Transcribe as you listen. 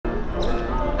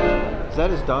Is that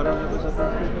his daughter that was up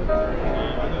there?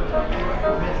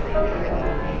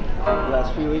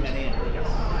 Last few weeks?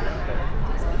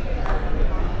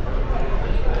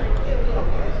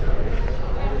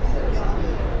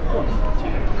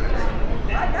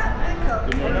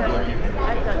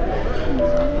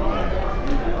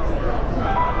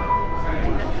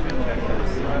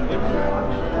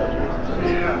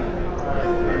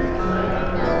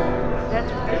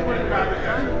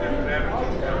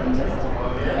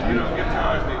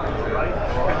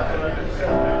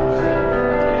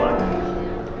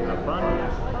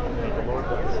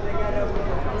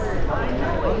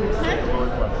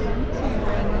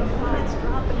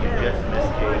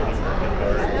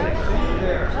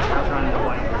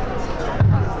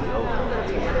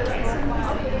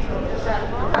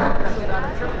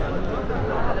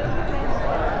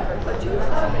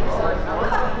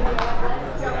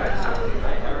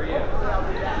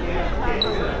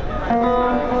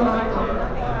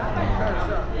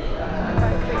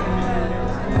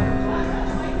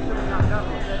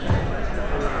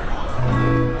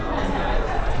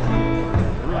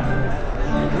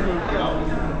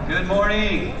 Good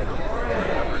morning.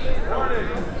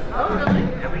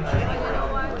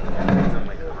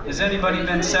 Has anybody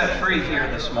been set free here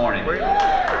this morning?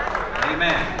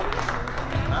 Amen.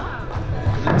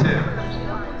 Me too.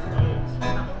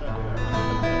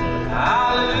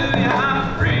 Hallelujah,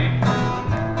 I'm free.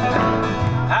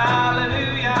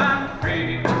 Hallelujah, I'm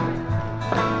free.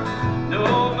 No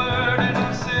burden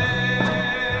of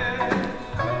sin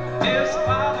is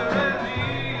bothering me.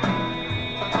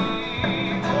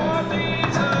 For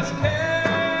Jesus came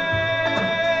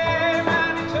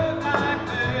and he took my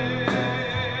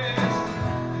place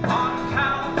on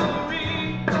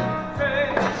Calvary.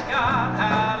 Praise God,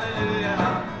 hallelujah,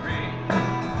 I'm free.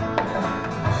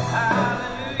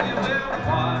 Hallelujah, we're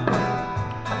one.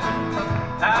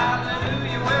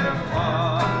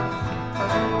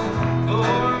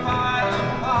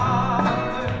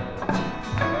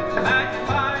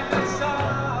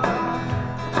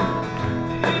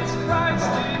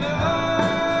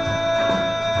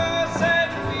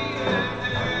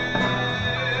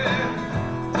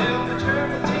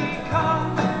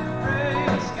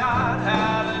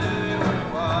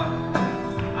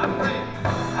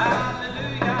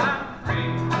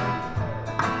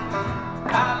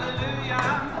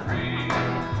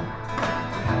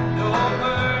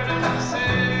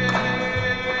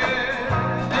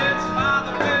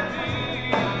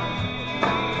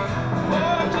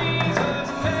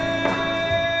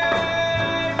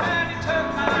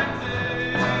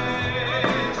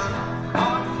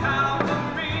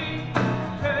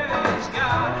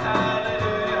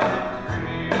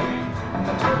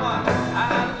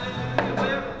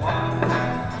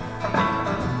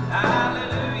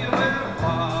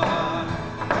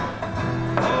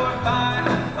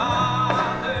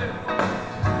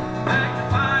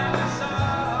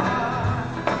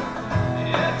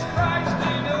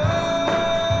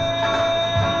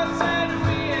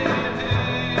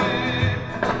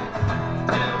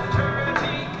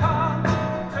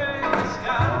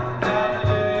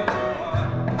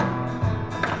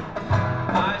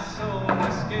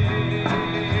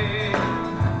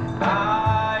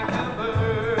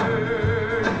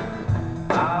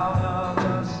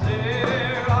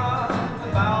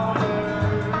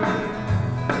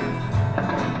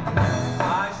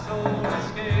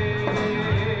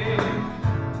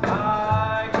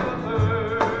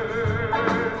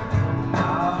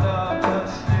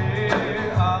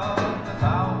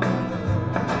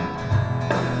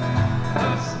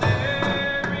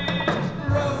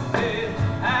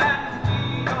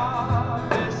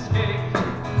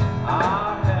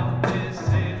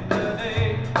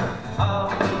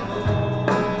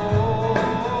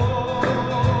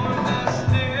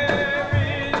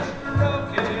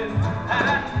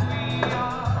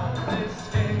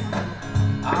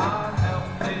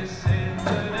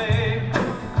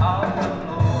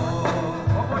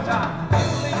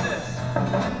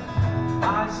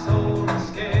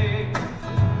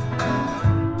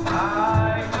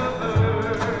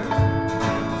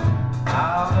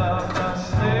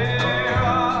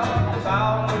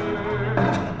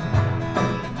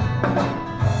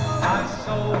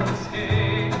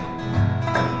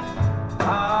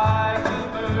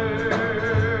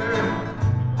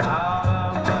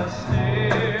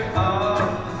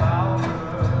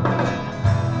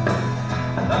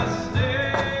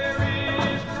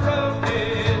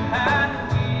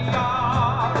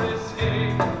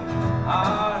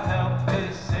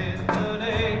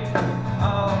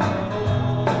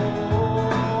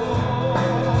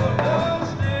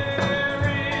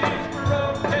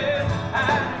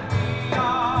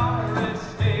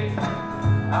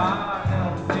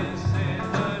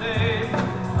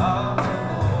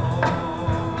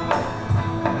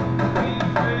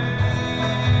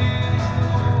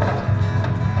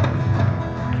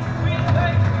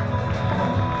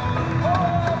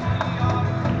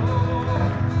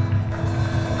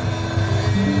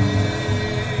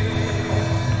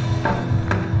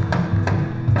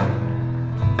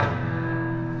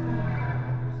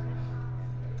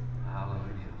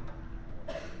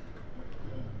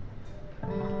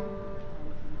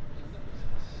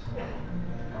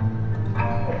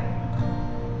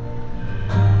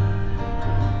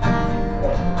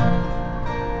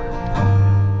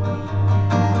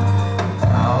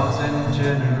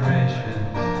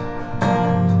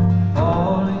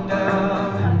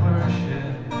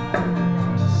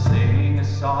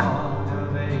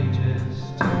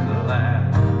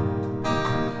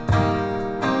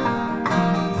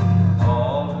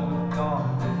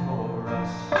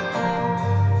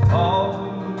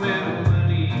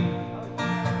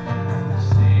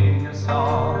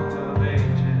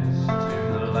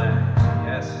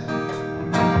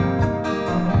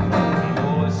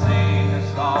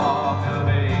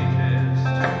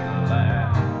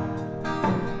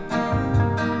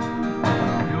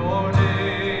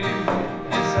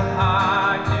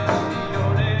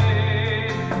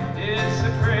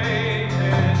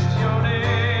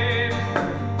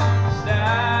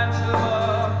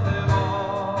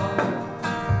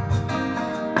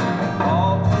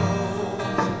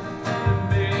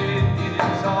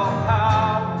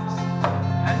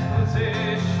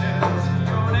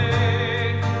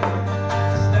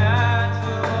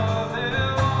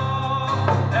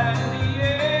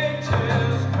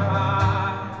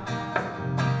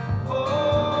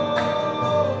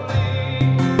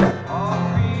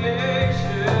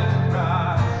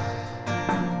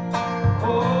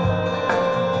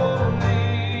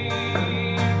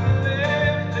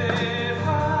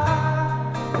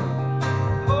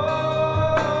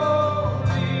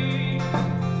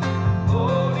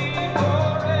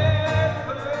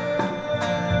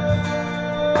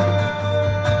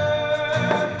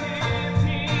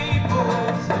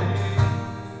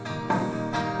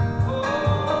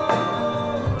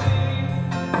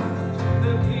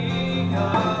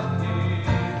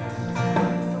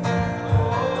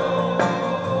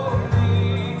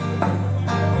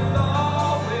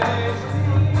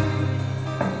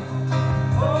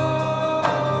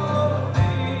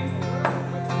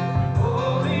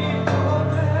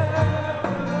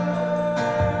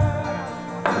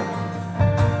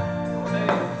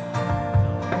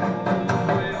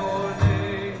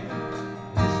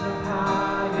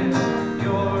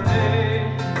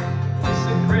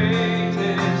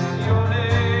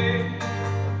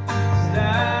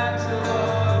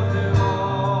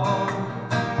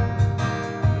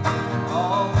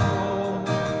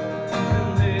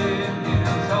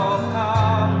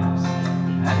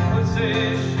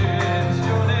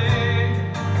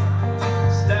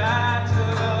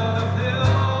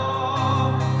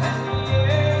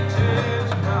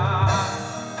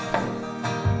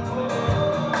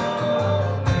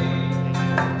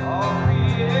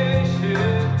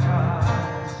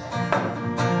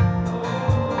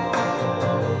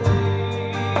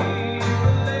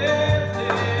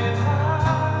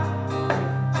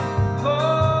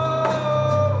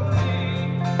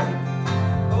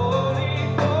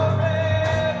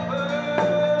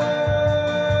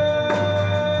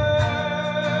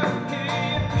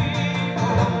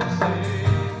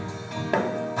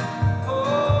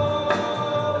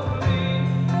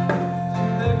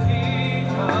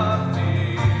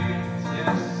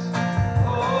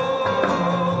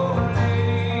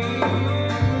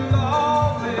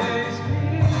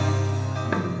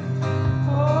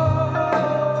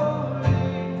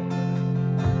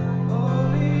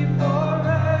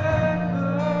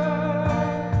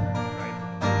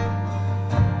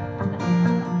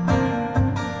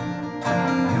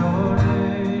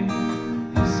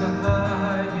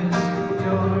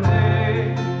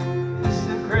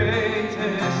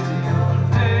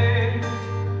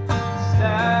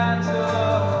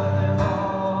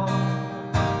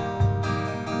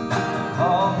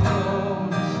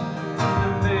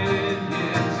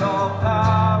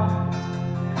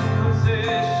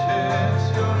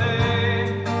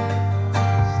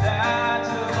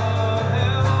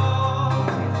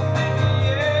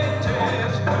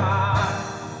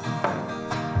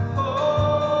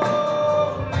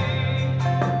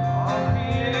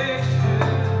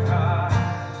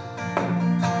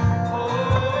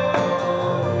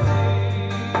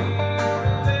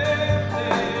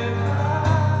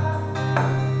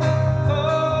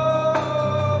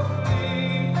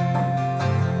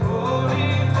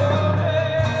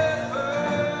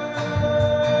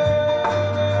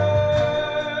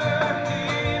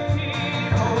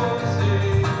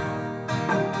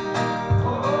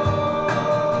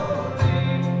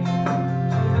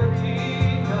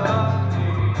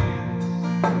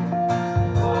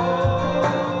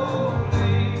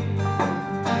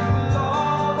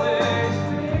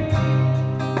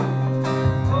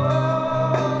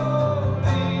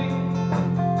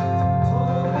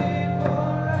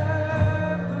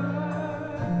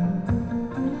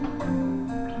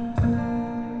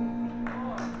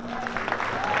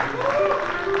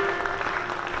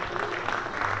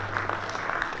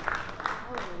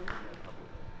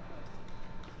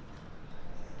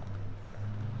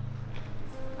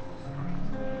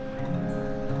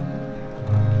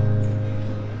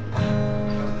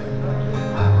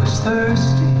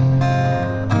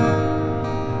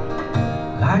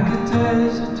 Like a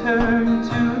desert turned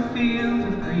to a field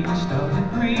of green,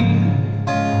 started breathing.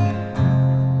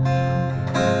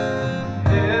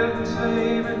 Heaven's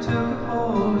favor took a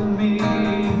hold of me.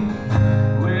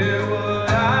 Where would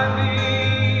I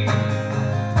be?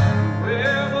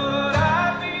 Where would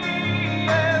I be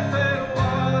if it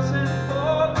wasn't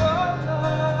for the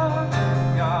love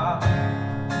of God?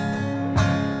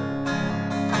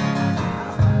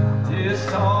 This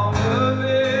song of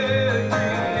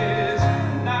victory is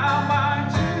now mine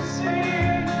to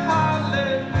sing.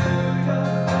 Hallelujah.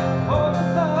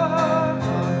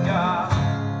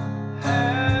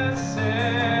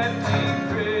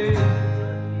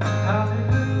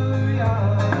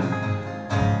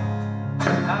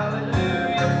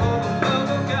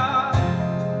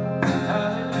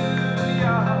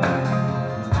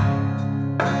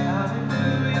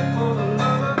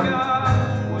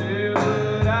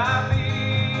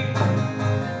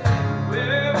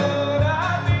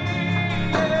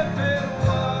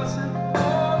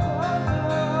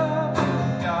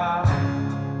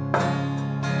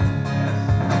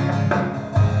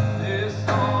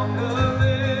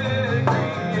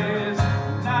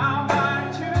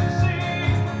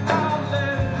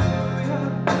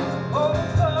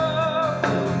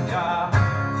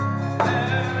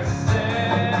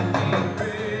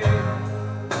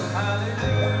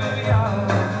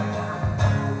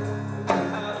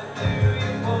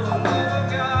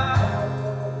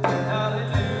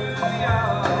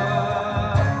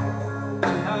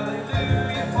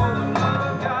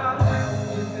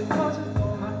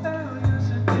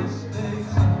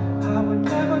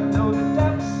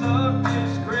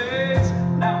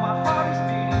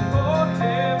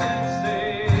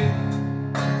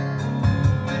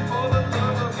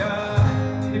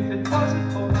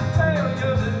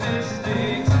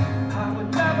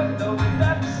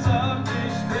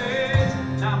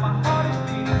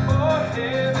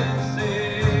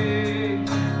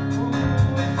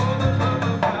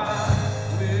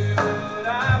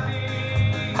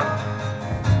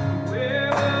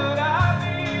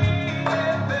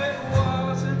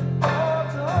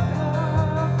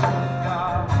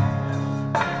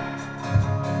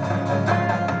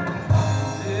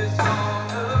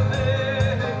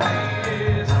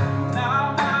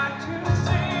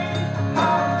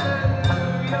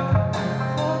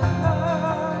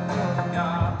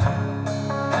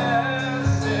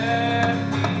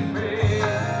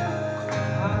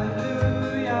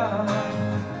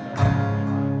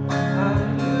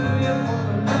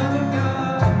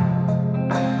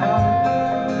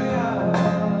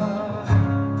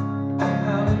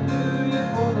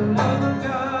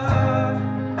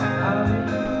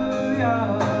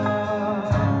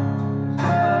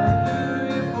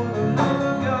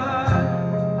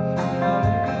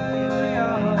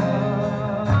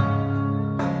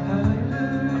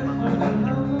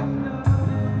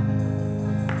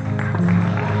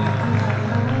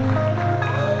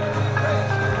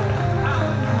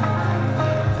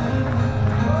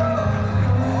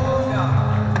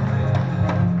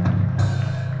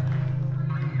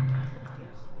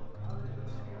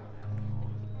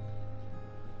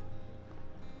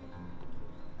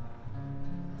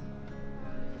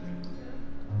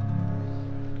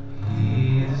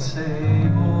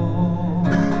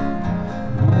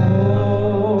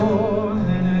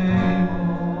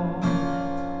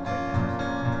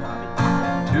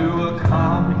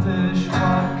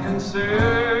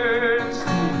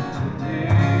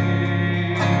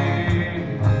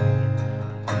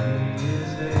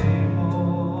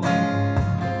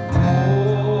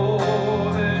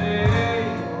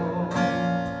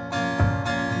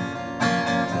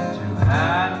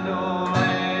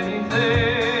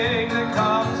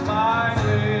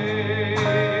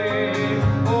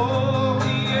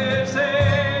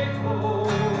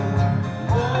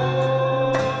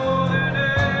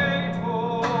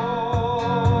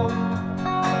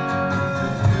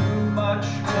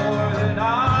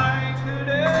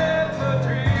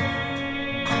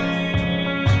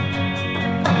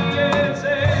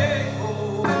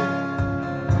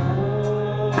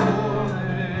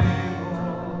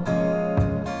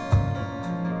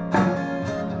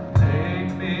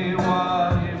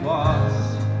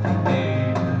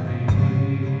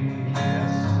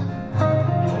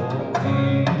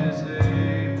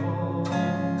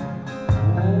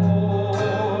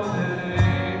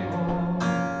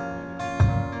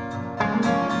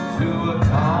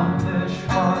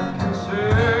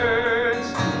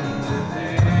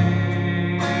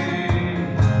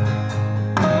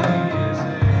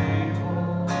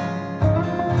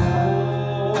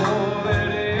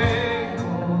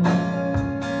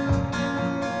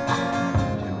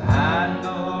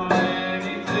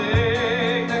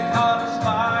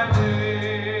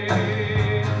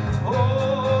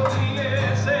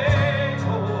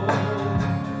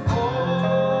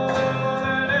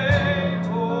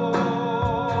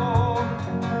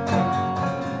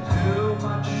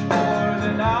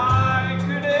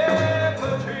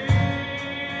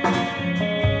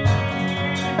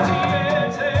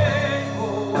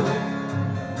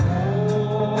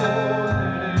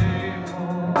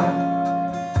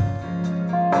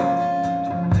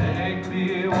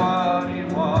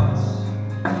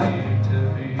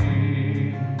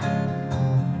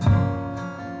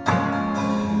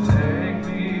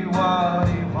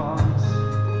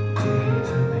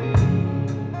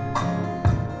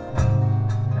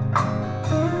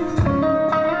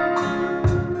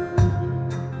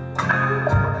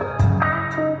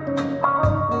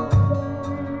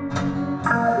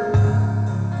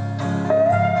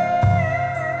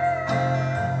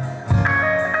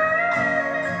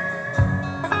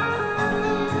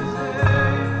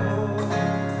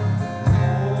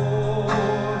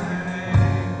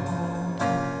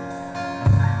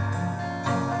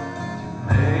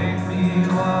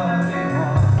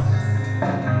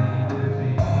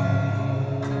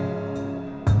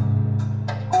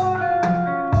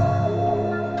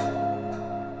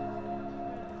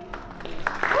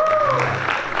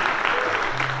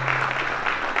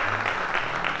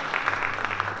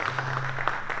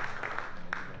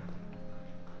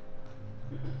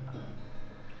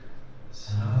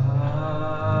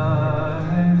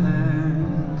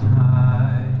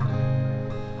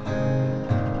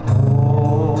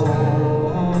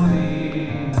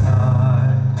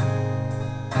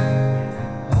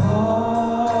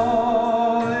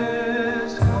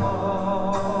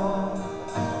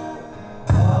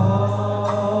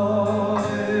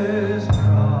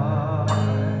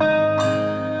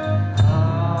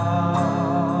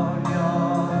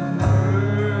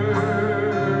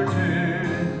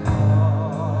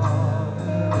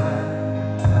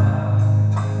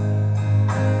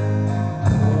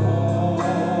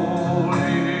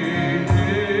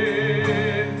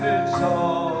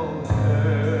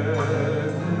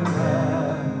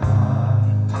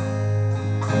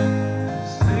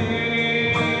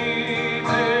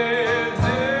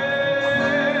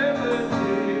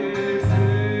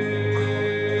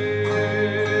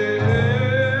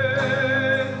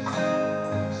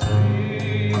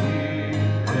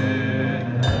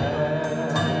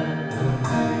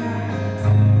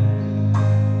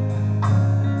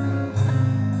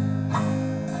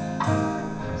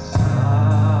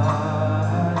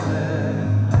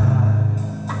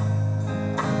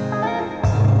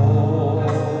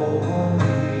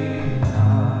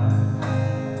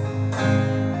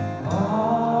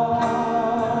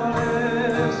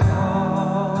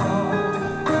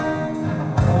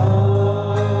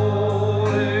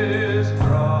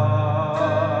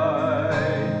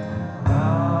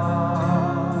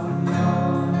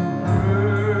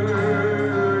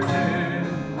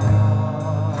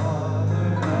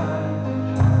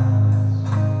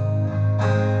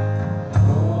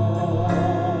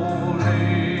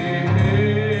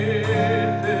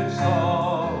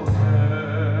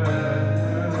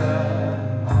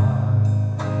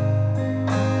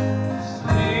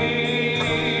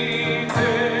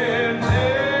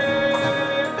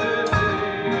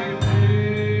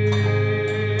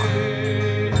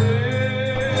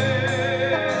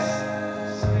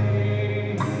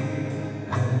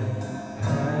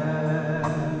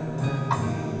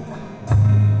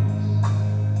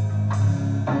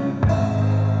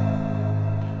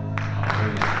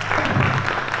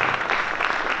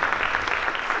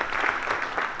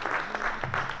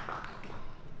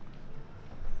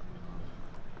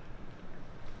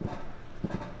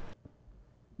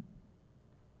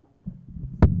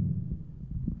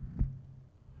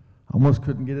 Almost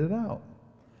couldn't get it out.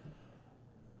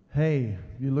 Hey,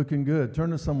 you're looking good.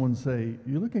 Turn to someone and say,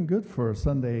 you're looking good for a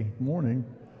Sunday morning.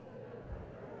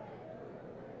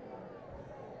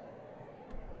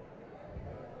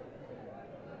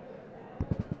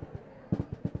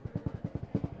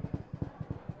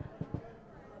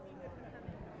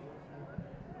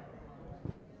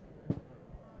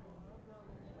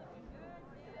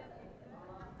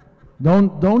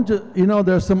 Don't just,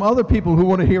 there's some other people who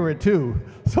want to hear it too.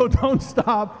 So don't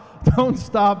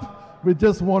stop with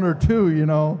just one or two,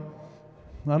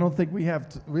 I don't think we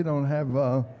don't have,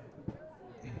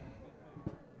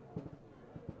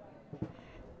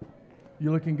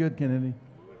 you're looking good, Kennedy.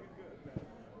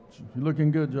 You're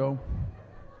looking good, Joe.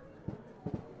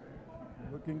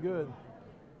 You're looking good.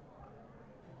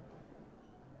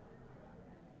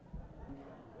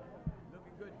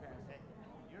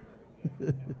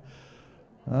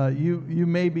 You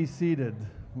may be seated.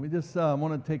 We just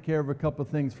want to take care of a couple of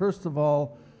things. First of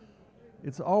all,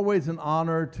 it's always an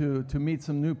honor to meet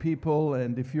some new people,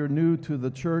 and if you're new to the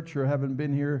church or haven't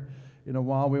been here in a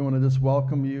while, we want to just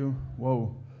welcome you.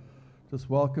 Just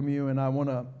welcome you, and I want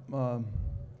to,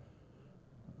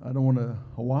 I don't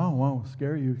want to,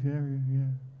 scare you. Yeah.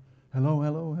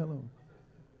 Hello.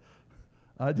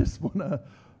 I just want to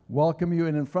welcome you,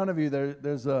 and in front of you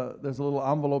there's a little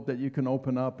envelope that you can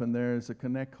open up, and there's a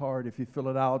Connect card. If you fill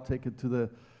it out, take it to the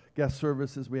guest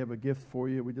services. We have a gift for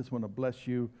you. We just want to bless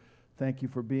you. Thank you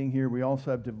for being here. We also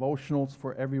have devotionals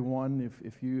for everyone.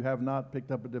 If you have not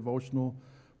picked up a devotional,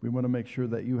 we want to make sure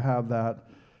that you have that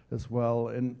as well.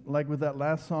 And like with that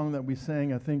last song that we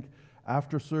sang, I think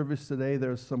after service today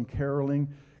there's some caroling.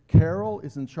 Carol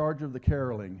is in charge of the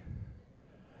caroling.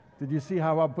 Did you see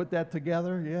how I put that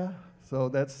together? Yeah. So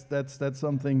that's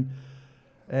something.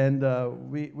 And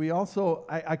we also,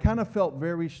 I kind of felt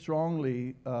very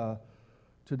strongly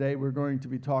today, we're going to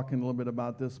be talking a little bit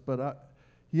about this, but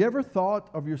you ever thought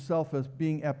of yourself as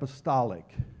being apostolic?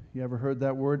 You ever heard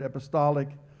that word, apostolic?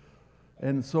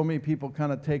 And so many people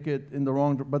kind of take it in the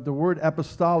wrong, but the word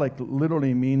apostolic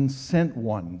literally means sent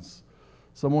ones,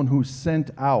 someone who's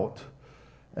sent out.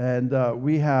 And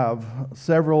we have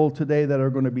several today that are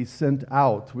going to be sent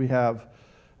out.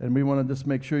 And we want to just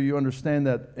make sure you understand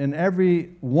that. And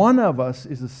every one of us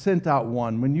is a sent out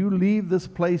one. When you leave this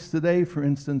place today, for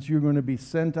instance, you're going to be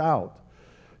sent out.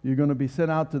 You're going to be sent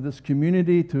out to this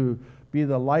community to be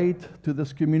the light to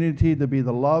this community, to be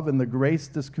the love and the grace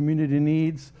this community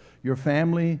needs. Your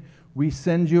family, we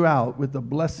send you out with the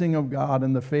blessing of God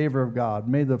and the favor of God.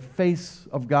 May the face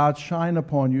of God shine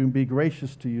upon you and be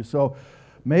gracious to you. So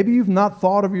maybe you've not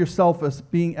thought of yourself as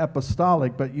being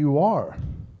apostolic, but you are.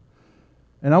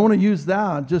 And I want to use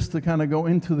that just to kind of go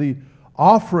into the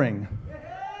offering.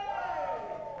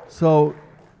 So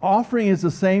offering is the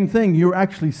same thing. You're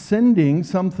actually sending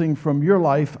something from your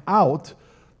life out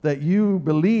that you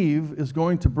believe is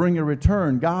going to bring a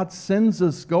return. God sends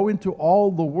us, go into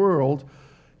all the world,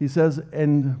 he says,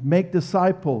 and make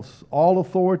disciples. All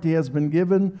authority has been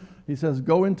given. He says,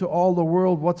 go into all the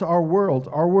world. What's our world?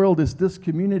 Our world is this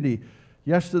community.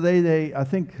 Yesterday, I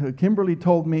think Kimberly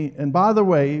told me, and by the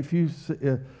way, if you,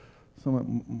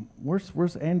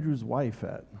 where's Andrew's wife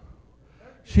at?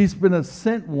 She's been a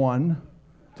sent one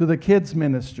to the kids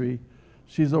ministry.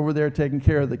 She's over there taking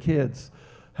care of the kids,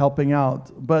 helping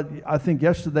out. But I think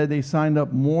yesterday they signed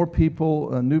up more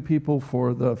people, new people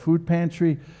for the food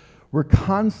pantry. We're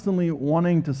constantly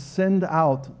wanting to send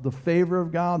out the favor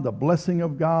of God, the blessing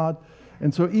of God.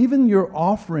 And so even your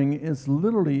offering is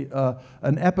literally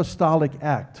an apostolic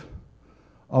act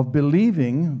of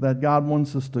believing that God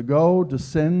wants us to go, to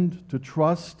send, to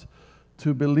trust,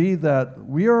 to believe that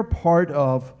we are a part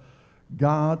of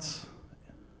God's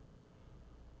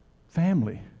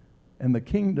family and the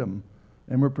kingdom,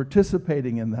 and we're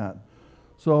participating in that.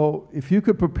 So if you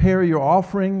could prepare your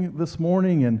offering this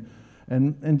morning and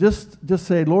just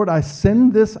say, Lord, I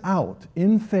send this out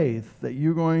in faith that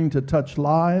you're going to touch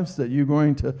lives, that you're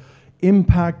going to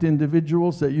impact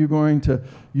individuals, that you're going to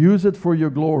use it for your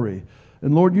glory.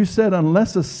 And Lord, you said,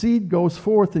 unless a seed goes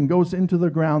forth and goes into the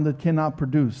ground, it cannot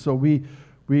produce. So we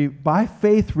by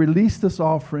faith release this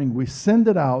offering, we send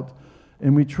it out,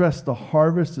 and we trust the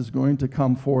harvest is going to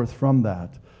come forth from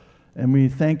that. And we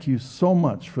thank you so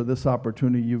much for this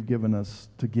opportunity you've given us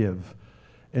to give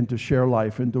and to share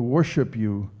life and to worship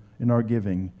you in our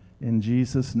giving. In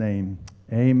Jesus' name,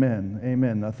 amen.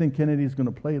 Amen. I think Kennedy's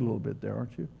going to play a little bit there,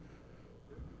 aren't you?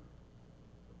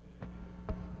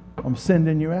 I'm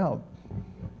sending you out.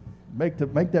 Make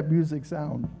that music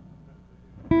sound.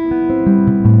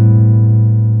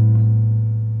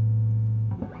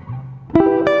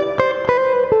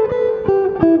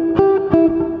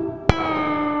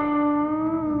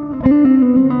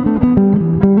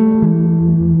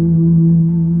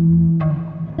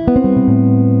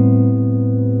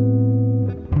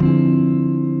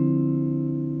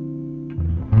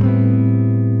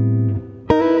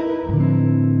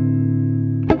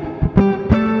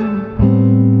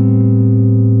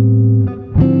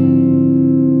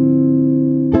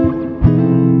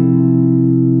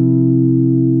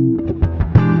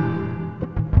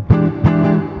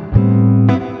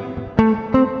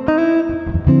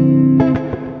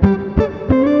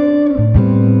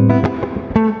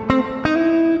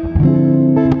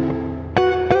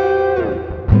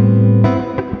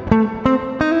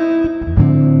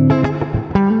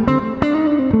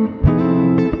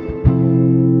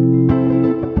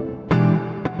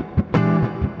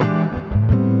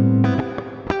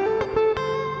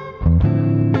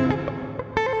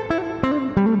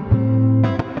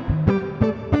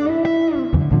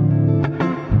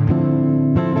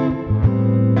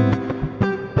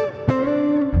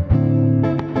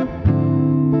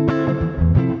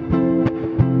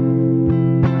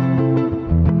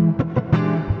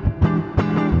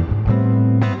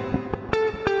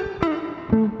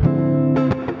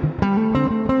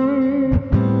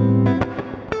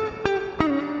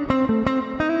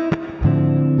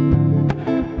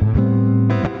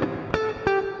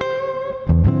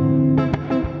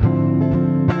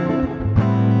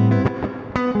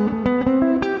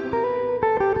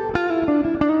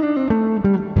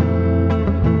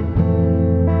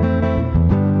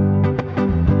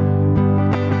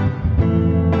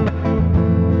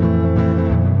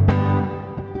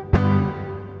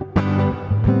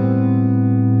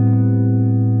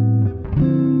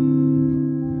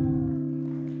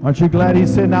 Aren't you glad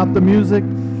he's sending out the music?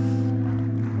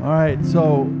 All right,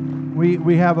 so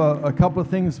we have a couple of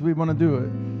things we want to do.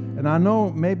 And I know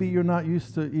maybe you're not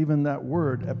used to even that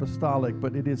word, apostolic,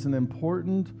 but it is an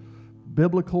important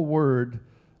biblical word,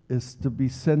 is to be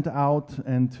sent out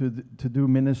and to do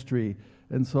ministry.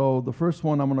 And so the first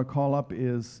one I'm going to call up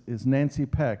is Nancy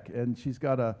Peck, and she's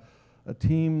got a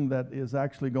team that is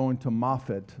actually going to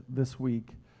Moffat this week.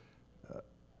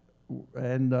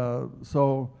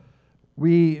 So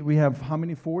we have how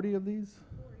many, 40 of these?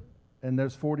 40. And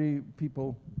there's 40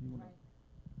 people.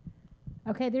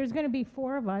 Okay, there's going to be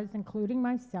 4 of us, including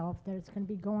myself, that's going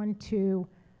to be going to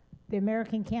the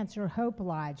American Cancer Hope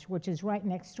Lodge, which is right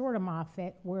next door to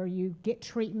Moffat, where you get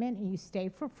treatment and you stay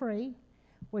for free,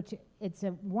 which it's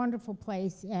a wonderful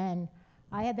place. And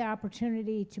I had the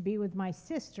opportunity to be with my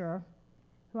sister,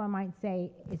 who I might say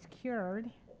is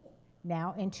cured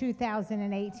now, in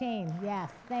 2018. Yes,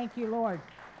 thank you, Lord.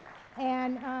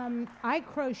 And I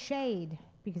crocheted,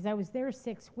 because I was there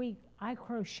 6 weeks. I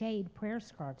crocheted prayer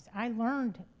scarves. I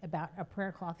learned about a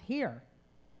prayer cloth here.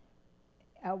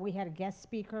 We had a guest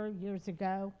speaker years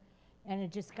ago,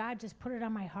 and God just put it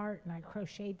on my heart, and I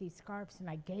crocheted these scarves, and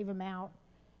I gave them out.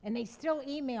 And they still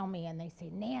email me, and they say,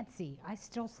 Nancy, I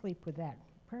still sleep with that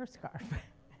prayer scarf.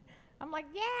 I'm like,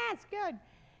 yeah, it's good.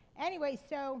 Anyway,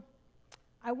 so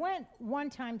I went one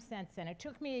time since then. It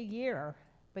took me a year,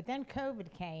 but then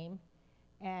COVID came,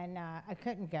 and I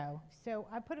couldn't go. So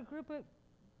I put a group of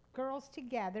girls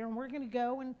together, and we're going to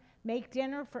go and make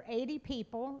dinner for 80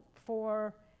 people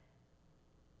for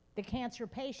the cancer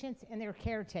patients and their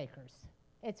caretakers.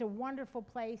 It's a wonderful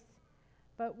place,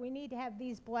 but we need to have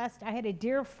these blessed. I had a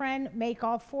dear friend make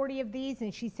all 40 of these,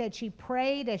 and she said she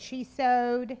prayed as she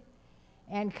sewed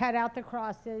and cut out the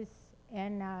crosses,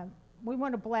 and we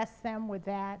want to bless them with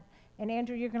that. And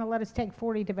Andrew, you're going to let us take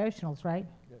 40 devotionals, right?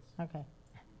 Yes. Okay.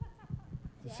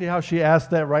 See how she asked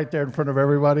that right there in front of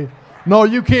everybody? No,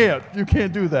 you can't. You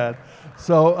can't do that.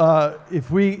 So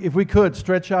if we could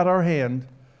stretch out our hand,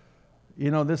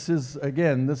 this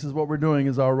is what we're doing,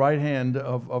 is our right hand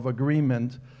of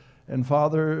agreement. And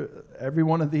Father, every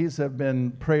one of these have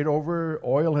been prayed over.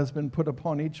 Oil has been put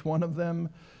upon each one of them.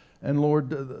 And Lord,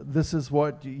 this is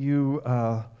what you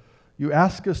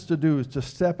ask us to do, is to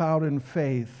step out in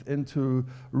faith and to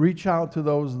reach out to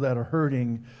those that are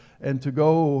hurting, and to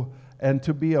go and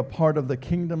to be a part of the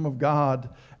kingdom of God,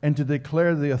 and to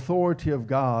declare the authority of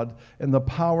God and the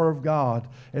power of God.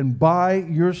 And by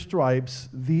your stripes,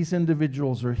 these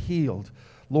individuals are healed.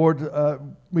 Lord,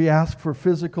 we ask for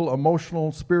physical,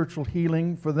 emotional, spiritual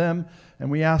healing for them. And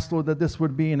we ask, Lord, that this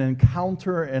would be an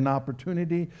encounter, an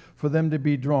opportunity for them to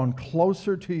be drawn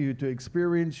closer to you, to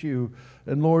experience you.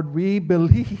 And Lord, we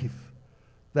believe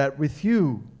that with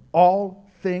you, all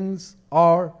things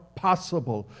are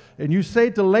possible. And you say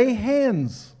to lay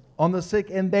hands on the sick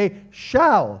and they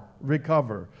shall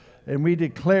recover. And we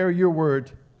declare your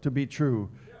word to be true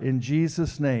in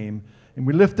Jesus' name. And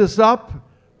we lift this up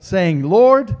saying,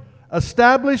 Lord,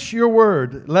 establish your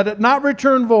word. Let it not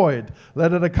return void.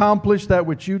 Let it accomplish that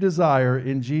which you desire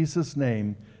in Jesus'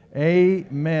 name.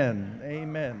 Amen.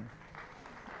 Amen.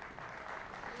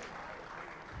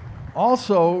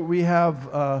 Also, we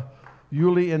have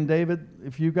Yuli and David.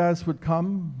 If you guys would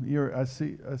come,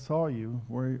 I saw you.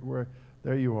 Where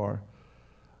there you are.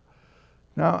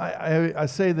 Now, I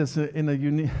say this in a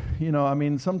unique,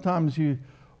 sometimes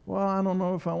I don't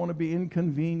know if I want to be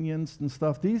inconvenienced and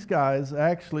stuff. These guys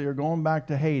actually are going back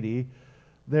to Haiti.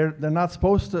 They're not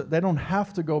supposed to, they don't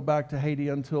have to go back to Haiti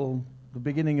until the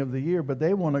beginning of the year, but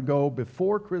they want to go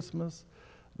before Christmas.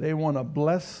 They want to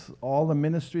bless all the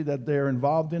ministry that they're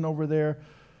involved in over there.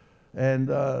 And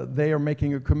they are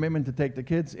making a commitment to take the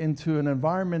kids into an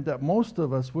environment that most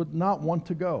of us would not want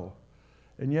to go.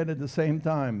 And yet at the same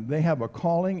time, they have a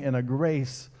calling and a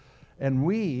grace, and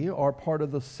we are part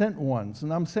of the sent ones.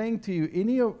 And I'm saying to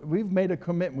you, we've made a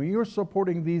commitment. You're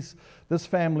supporting this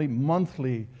family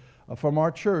monthly from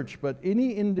our church, but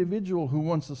any individual who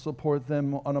wants to support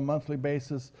them on a monthly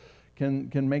basis can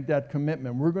make that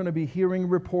commitment. We're going to be hearing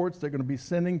reports. They're going to be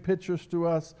sending pictures to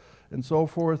us and so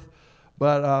forth.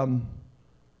 But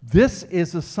this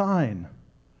is a sign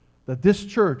that this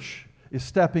church is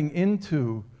stepping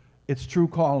into its true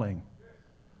calling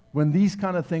when these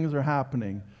kind of things are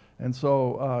happening. And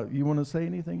so you want to say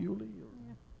anything, Yuli?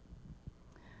 Yeah.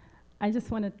 I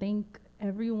just want to thank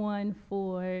everyone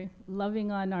for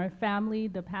loving on our family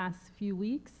the past few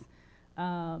weeks,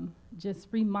 just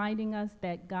reminding us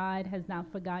that God has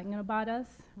not forgotten about us,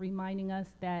 reminding us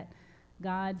that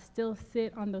God still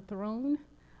sits on the throne.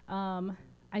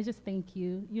 I just thank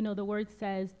you. The word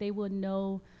says they will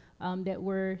know that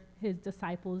we're his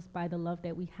disciples by the love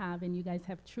that we have. And you guys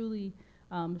have truly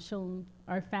shown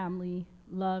our family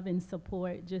love and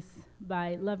support just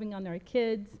by loving on our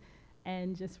kids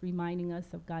and just reminding us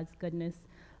of God's goodness.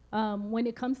 When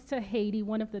it comes to Haiti,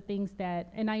 one of the things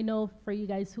that, and I know for you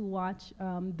guys who watch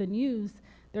the news,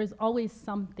 there's always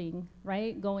something,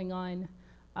 right, going on.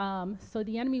 So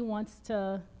the enemy wants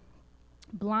to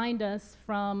blind us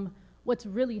from what's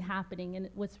really happening. And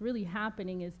what's really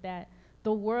happening is that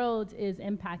the world is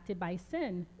impacted by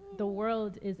sin. The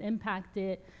world is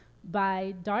impacted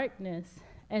by darkness.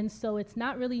 And so it's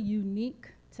not really unique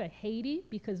to Haiti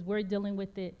because we're dealing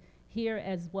with it here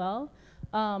as well.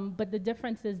 But the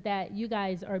difference is that you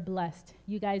guys are blessed.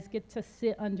 You guys get to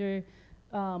sit under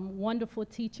wonderful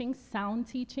teaching, sound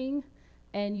teaching,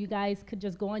 and you guys could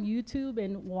just go on YouTube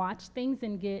and watch things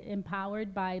and get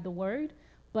empowered by the word.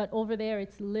 But over there,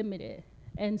 it's limited.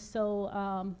 And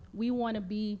so we want to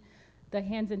be the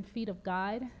hands and feet of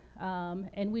God.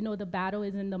 And we know the battle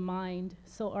is in the mind.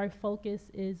 So our focus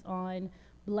is on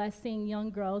blessing young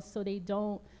girls so they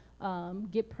don't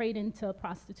get preyed into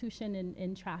prostitution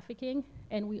and trafficking.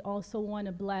 And we also want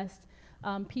to bless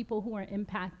people who are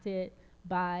impacted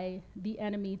by the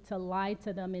enemy to lie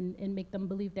to them and make them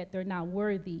believe that they're not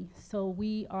worthy. So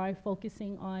we are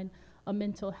focusing on a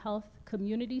mental health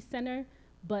community center,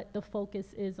 but the focus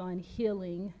is on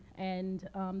healing, and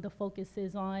the focus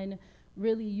is on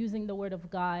really using the word of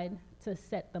God to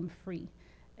set them free.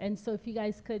 And so if you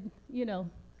guys could,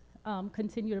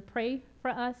 continue to pray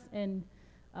for us and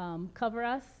cover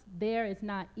us. There is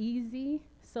not easy.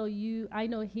 So I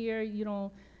know here you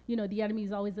don't, the enemy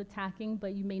is always attacking,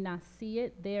 but you may not see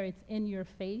it. There it's in your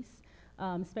face,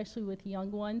 especially with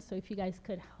young ones. So if you guys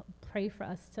could pray for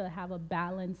us to have a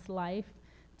balanced life,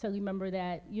 to remember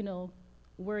that,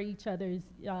 we're each other's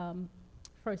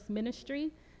first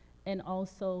ministry, and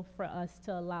also for us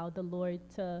to allow the Lord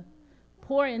to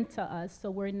pour into us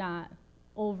so we're not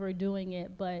overdoing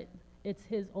it, but it's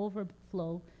his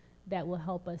overflow that will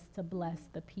help us to bless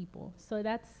the people. So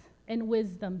and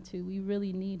wisdom too. We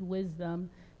really need wisdom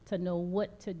to know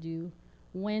what to do,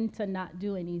 when to not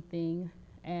do anything,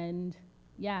 and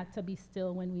to be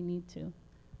still when we need to.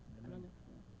 I don't know.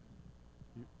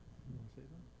 You want to say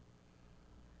that?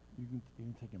 You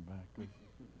can take him back.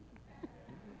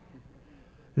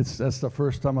 That's the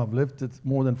first time I've lifted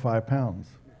more than 5 pounds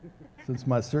since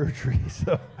my surgery.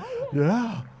 So,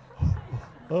 yeah.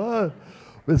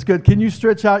 It's good. Can you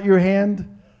stretch out your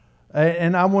hand?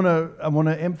 And I want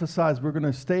to emphasize we're going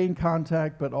to stay in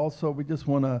contact, but also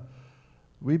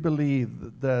we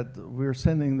believe that we're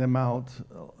sending them out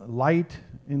light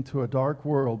into a dark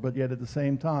world, but yet at the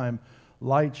same time,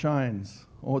 light shines.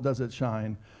 Oh, does it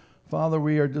shine? Father,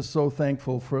 we are just so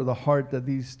thankful for the heart that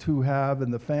these two have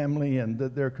and the family and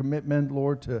their commitment,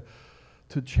 Lord, to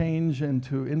change and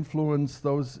to influence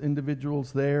those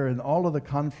individuals there and all of the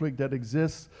conflict that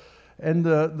exists, and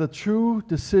the true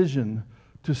decision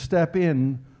to step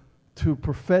in to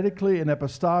prophetically and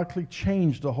apostolically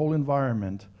change the whole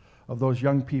environment of those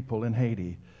young people in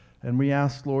Haiti. And we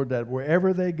ask, Lord, that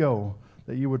wherever they go,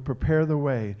 that you would prepare the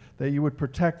way, that you would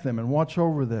protect them and watch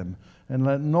over them, and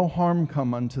let no harm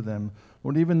come unto them.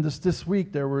 Lord, even this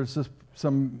week, there was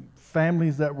some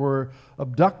families that were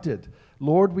abducted.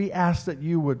 Lord, we ask that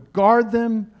you would guard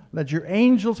them, let your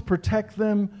angels protect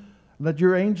them, let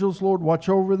your angels, Lord, watch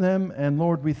over them. And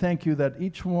Lord, we thank you that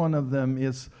each one of them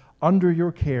is under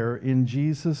your care in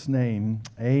Jesus' name.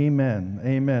 Amen.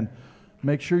 Amen.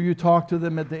 Make sure you talk to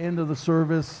them at the end of the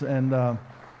service and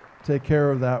take care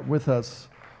of that with us.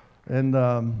 And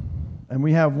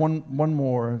we have one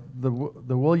more, the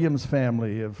Williams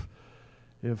family.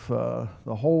 We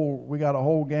got a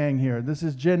whole gang here. This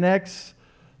is Gen X,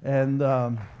 and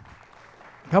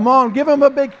come on, give them a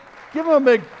big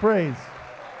praise.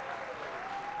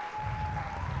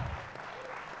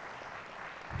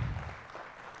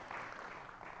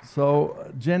 So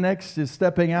Gen X is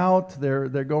stepping out. They're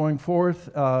going forth.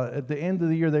 At the end of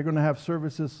the year, they're going to have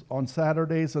services on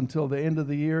Saturdays until the end of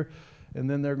the year, and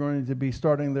then they're going to be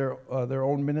starting their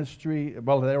own ministry.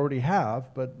 Well, they already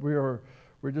have, but we're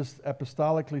just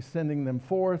apostolically sending them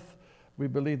forth. We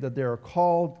believe that they are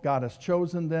called. God has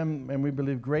chosen them, and we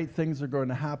believe great things are going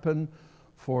to happen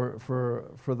for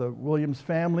the Williams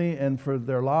family and for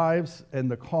their lives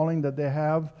and the calling that they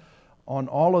have on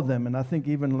all of them. And I think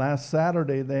even last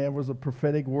Saturday there was a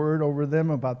prophetic word over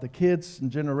them about the kids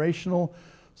and generational.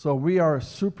 So we are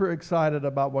super excited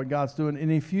about what God's doing.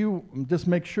 And if you just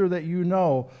make sure that you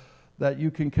know that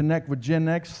you can connect with Gen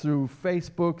X through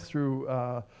Facebook, through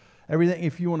everything.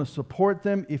 If you want to support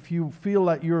them, if you feel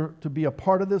that you're to be a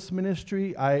part of this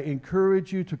ministry, I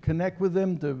encourage you to connect with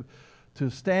them,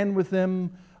 stand with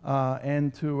them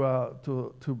and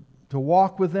to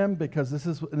walk with them, because this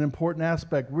is an important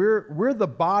aspect. We're the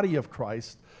body of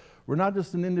Christ. We're not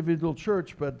just an individual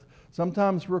church, but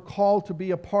sometimes we're called to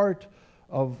be a part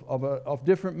of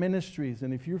different ministries.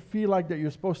 And if you feel like that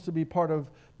you're supposed to be part of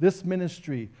this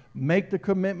ministry, make the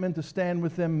commitment to stand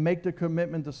with them, make the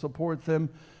commitment to support them,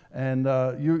 and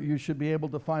you should be able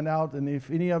to find out. And if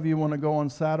any of you want to go on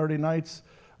Saturday nights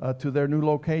to their new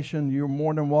location, you're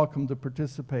more than welcome to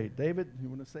participate. David, you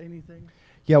want to say anything?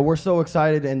 Yeah, we're so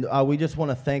excited, and we just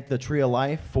want to thank the Tree of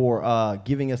Life for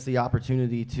giving us the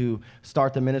opportunity to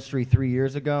start the ministry 3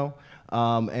 years ago.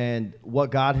 And what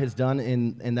God has done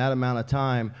in that amount of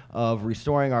time of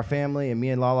restoring our family, and me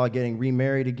and Lala getting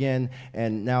remarried again,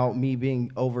 and now me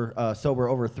being sober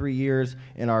over 3 years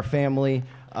in our family.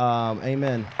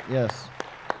 Amen. Yes.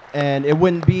 And it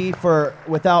wouldn't be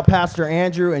without Pastor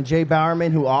Andrew and Jay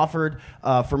Bowerman, who offered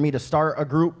for me to start a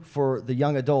group for the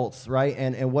young adults, right?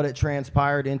 And what it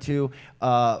transpired into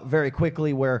very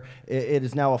quickly, where it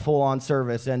is now a full-on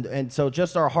service. And so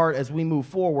just our heart as we move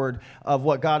forward of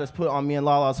what God has put on me and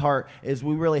Lala's heart is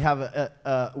we really have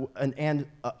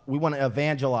we want to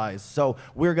evangelize. So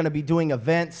we're going to be doing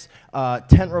events,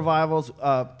 tent revivals.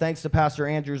 Thanks to Pastor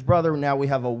Andrew's brother, now we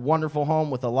have a wonderful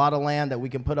home with a lot of land that we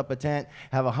can put up a tent,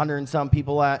 have 100 and some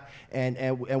people at,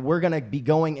 and we're going to be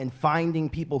going and finding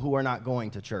people who are not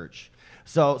going to church.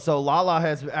 So Lala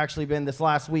has actually been this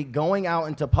last week going out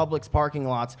into Publix parking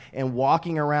lots and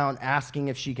walking around asking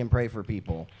if she can pray for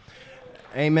people.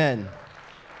 Amen.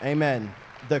 Amen.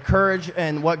 The courage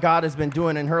and what God has been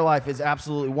doing in her life is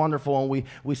absolutely wonderful. And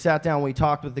we sat down, we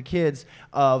talked with the kids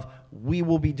of we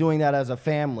will be doing that as a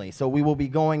family. So we will be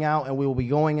going out and we will be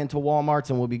going into Walmarts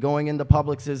and we'll be going into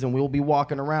Publixes and we will be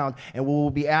walking around and we will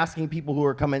be asking people who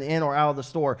are coming in or out of the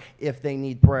store if they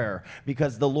need prayer,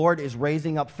 because the Lord is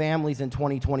raising up families in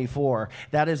 2024.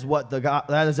 That is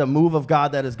that is a move of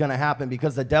God that is going to happen,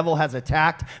 because the devil has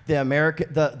attacked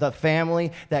the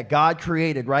family that God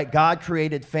created, right? God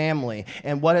created family,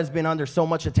 and what has been under so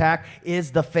much attack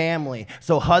is the family.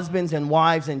 So husbands and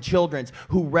wives and children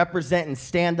who represent and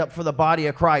stand up for the body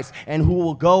of Christ and who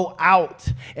will go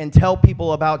out and tell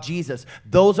people about Jesus,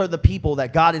 those are the people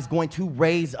that God is going to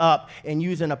raise up and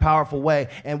use in a powerful way.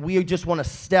 And we just want to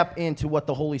step into what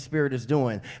the Holy Spirit is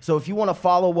doing. So if you want to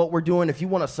follow what we're doing, if you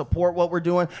want to support what we're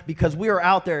doing, because we are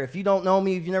out there. If you don't know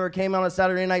me, if you never came on a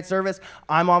Saturday night service,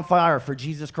 I'm on fire for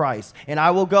Jesus Christ. And I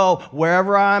will go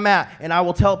wherever I'm at and I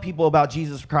will tell people about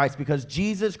Jesus Christ, because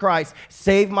Jesus Christ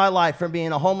saved my life from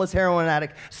being a homeless heroin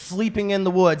addict, sleeping in the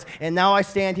woods. And now I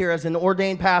stand here as an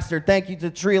ordained pastor. Thank you to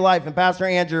Tree of Life and Pastor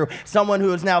Andrew, someone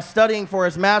who is now studying for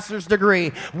his master's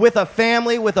degree with a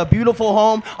family, with a beautiful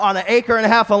home on 1.5 acres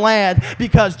of land,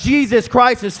 because Jesus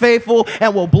Christ is faithful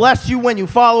and will bless you when you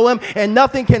follow him, and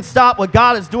nothing can stop what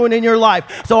God is doing in your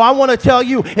life. So I want to tell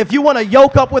you, if you want to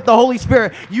yoke up with the Holy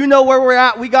Spirit, you know where we're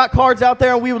at. We got cards out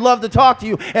there and we would love to talk to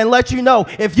you and let you know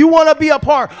if you want to be a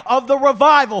part of the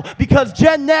revival, because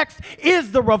Gen Next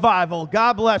is the revival.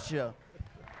 God bless you.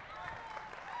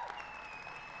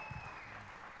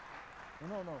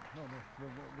 No.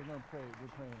 We're going to pray.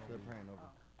 We're praying over.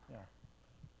 Yeah.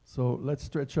 So let's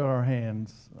stretch out our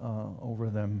hands over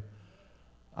them.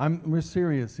 We're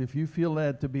serious. If you feel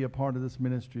led to be a part of this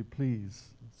ministry, please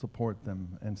support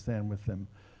them and stand with them.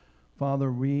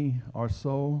 Father, we are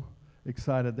so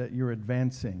excited that you're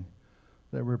advancing,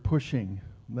 that we're pushing,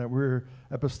 that we're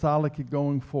apostolically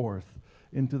going forth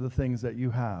into the things that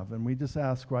you have. And we just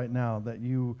ask right now that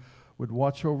you would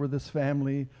watch over this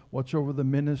family, watch over the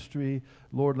ministry.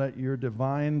 Lord, let your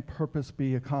divine purpose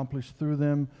be accomplished through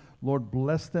them. Lord,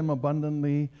 bless them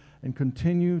abundantly and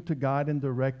continue to guide and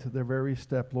direct their very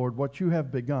step. Lord, what you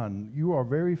have begun, you are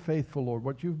very faithful, Lord.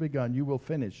 What you've begun, you will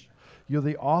finish. You're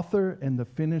the author and the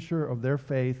finisher of their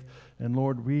faith. And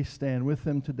Lord, we stand with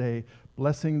them today,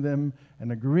 blessing them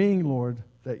and agreeing, Lord,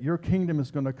 that your kingdom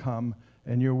is going to come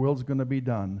and your will's going to be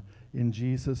done. In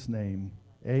Jesus' name,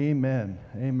 amen.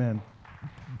 Amen.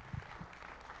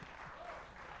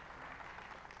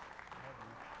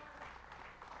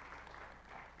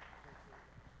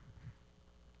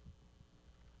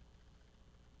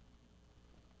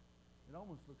 It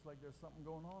almost looks like there's something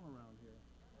going on around here.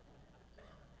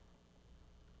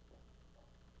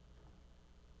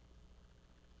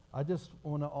 I just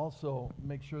want to also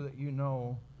make sure that you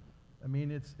know, I mean,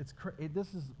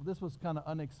 this was kind of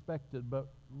unexpected, but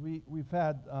we've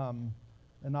had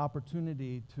an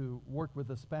opportunity to work with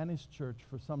a Spanish church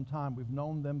for some time. We've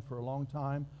known them for a long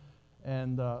time,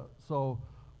 and so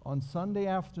on Sunday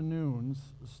afternoons,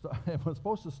 it was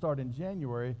supposed to start in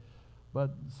January,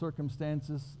 but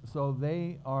circumstances. So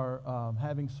they are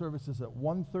having services at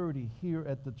 1:30 here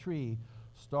at the Tree.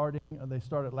 They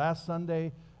started last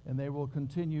Sunday, and they will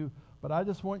continue. But I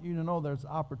just want you to know there's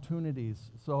opportunities.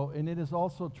 So, and it is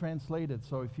also translated.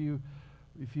 So if you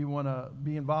want to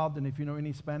be involved, and if you know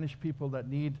any Spanish people that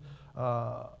need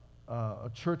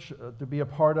a church to be a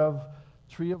part of,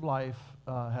 Tree of Life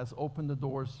has opened the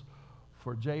doors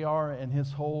for JR and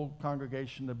his whole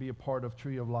congregation to be a part of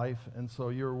Tree of Life, and so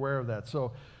you're aware of that.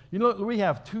 So, you know, we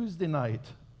have Tuesday night,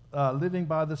 Living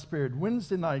by the Spirit.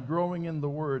 Wednesday night, Growing in the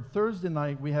Word. Thursday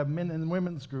night, we have men and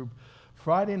women's group.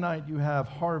 Friday night, you have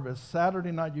Harvest.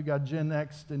 Saturday night, you got Gen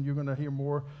X, and you're going to hear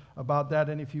more about that,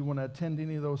 and if you want to attend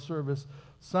any of those services.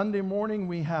 Sunday morning,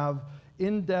 we have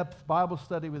in-depth Bible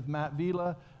study with Matt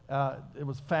Vila. It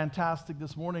was fantastic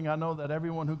this morning. I know that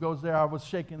everyone who goes there, I was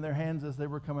shaking their hands as they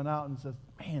were coming out and says,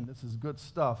 man, this is good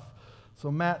stuff.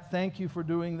 So Matt, thank you for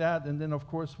doing that. And then, of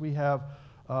course, we have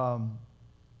a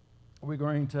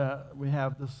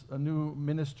new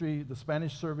ministry, the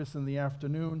Spanish service in the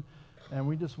afternoon. And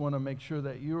we just want to make sure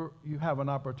that you have an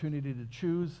opportunity to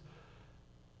choose.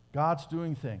 God's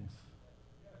doing things.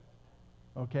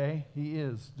 Okay? He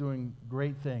is doing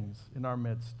great things in our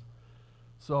midst.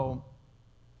 So,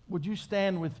 would you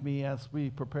stand with me as we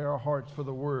prepare our hearts for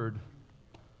the Word?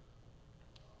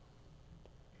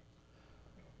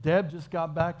 Deb just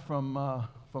got back from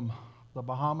the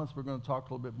Bahamas. We're going to talk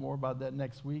a little bit more about that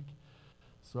next week.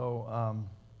 So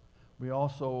we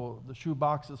also, the shoe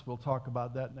boxes, we'll talk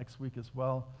about that next week as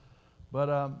well.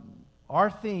 But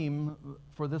our theme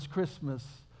for this Christmas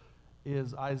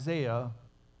is Isaiah.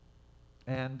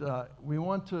 And we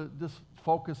want to just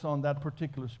focus on that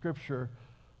particular scripture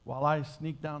while I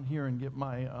sneak down here and get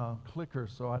my clicker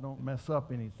so I don't mess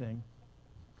up anything.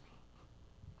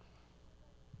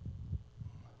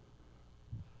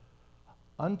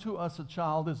 Unto us a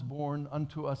child is born,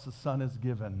 unto us a son is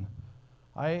given.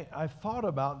 I've thought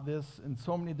about this in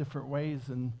so many different ways,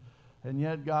 and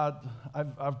yet God,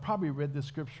 I've probably read this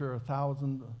scripture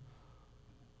 1,000,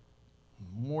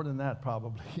 more than that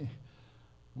probably.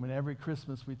 I mean, every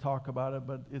Christmas we talk about it,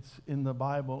 but it's in the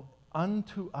Bible.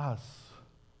 Unto us.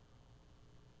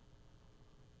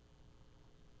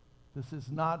 This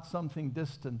is not something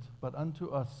distant, but unto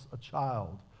us a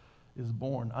child is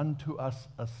born. Unto us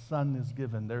a son is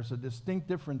given. There's a distinct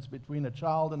difference between a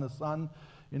child and a son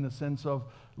in the sense of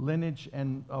lineage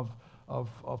and of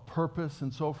purpose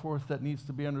and so forth that needs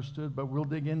to be understood, but we'll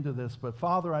dig into this. But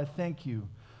Father, I thank you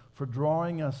for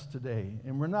drawing us today.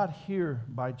 And we're not here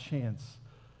by chance.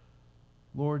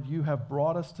 Lord, you have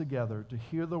brought us together to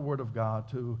hear the word of God,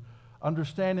 to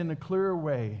understand in a clearer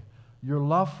way your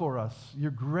love for us, your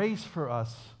grace for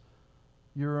us,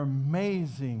 your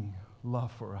amazing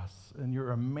love for us, and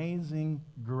your amazing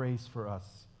grace for us.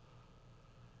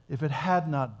 If it had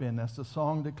not been, as the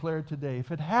song declared today,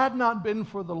 if it had not been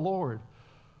for the Lord,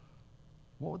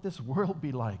 what would this world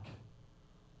be like?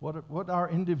 What our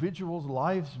individuals'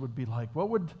 lives would be like? What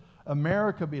would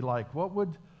America be like? What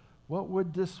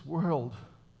would this world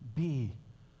be?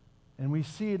 And we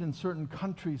see it in certain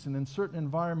countries and in certain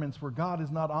environments where God is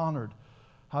not honored,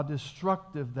 how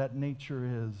destructive that nature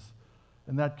is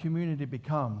and that community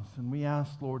becomes. And we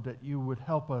ask, Lord, that you would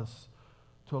help us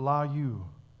to allow you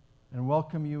and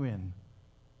welcome you in,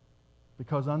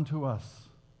 because unto us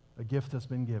a gift has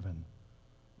been given.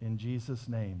 In Jesus'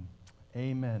 name,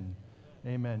 amen.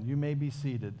 Amen. You may be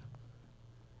seated.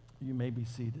 You may be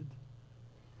seated.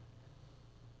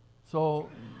 So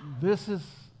this is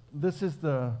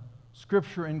the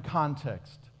scripture in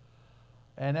context.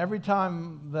 And every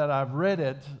time that I've read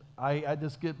it, I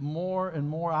just get more and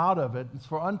more out of it. It's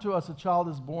for unto us a child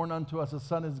is born, unto us a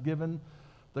son is given.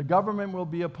 The government will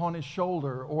be upon his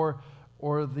shoulder, or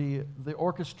the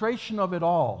orchestration of it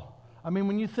all. I mean,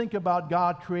 when you think about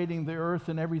God creating the earth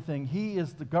and everything, he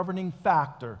is the governing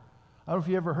factor. I don't know if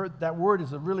you ever heard that word.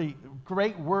 Is a really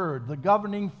great word, the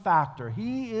governing factor.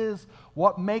 He is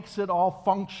what makes it all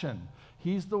function.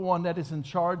 He's the one that is in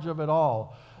charge of it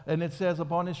all. And it says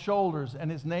upon his shoulders, and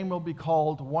his name will be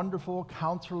called Wonderful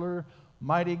Counselor,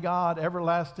 Mighty God,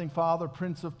 Everlasting Father,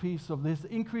 Prince of Peace. Of this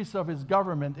increase of his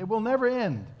government, it will never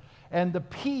end. And the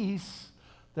peace,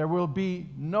 there will be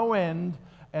no end,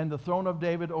 and the throne of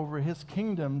David over his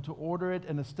kingdom, to order it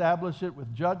and establish it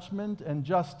with judgment and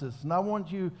justice. And I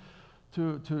want you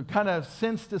to kind of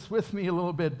sense this with me a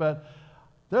little bit, but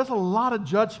there's a lot of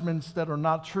judgments that are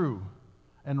not true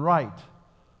and right.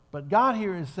 But God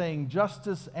here is saying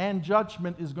justice and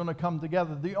judgment is going to come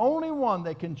together. The only one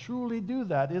that can truly do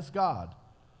that is God,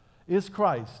 is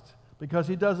Christ, because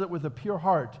he does it with a pure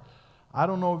heart. I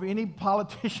don't know of any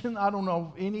politician, I don't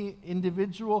know of any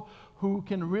individual who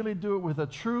can really do it with a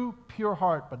true, pure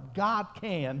heart, but God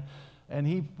can, and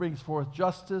he brings forth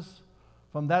justice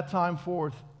from that time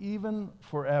forth, even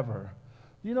forever.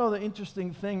 You know the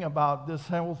interesting thing about this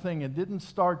whole thing, it didn't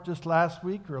start just last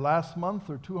week or last month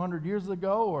or 200 years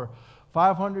ago or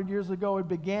 500 years ago. It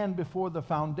began before the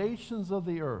foundations of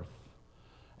the earth.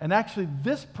 And actually,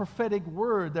 this prophetic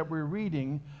word that we're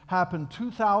reading happened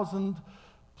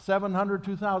 2,700,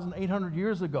 2,800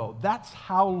 years ago. That's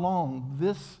how long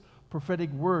this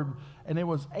prophetic word, and it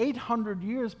was 800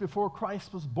 years before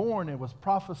Christ was born. It was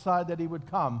prophesied that he would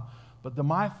come. But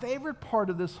my favorite part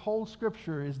of this whole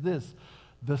scripture is this: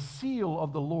 the seal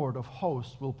of the Lord of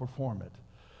hosts will perform it.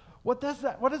 What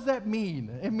does that mean?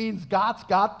 It means God's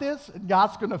got this, and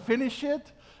God's going to finish it,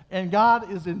 and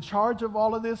God is in charge of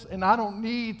all of this, and I don't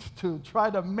need to try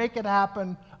to make it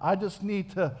happen. I just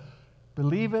need to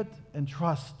believe it and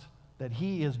trust that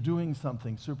he is doing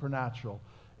something supernatural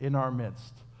in our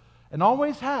midst. And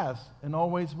always has, and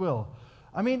always will.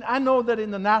 I mean, I know that in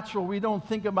the natural we don't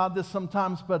think about this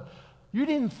sometimes, but you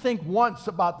didn't think once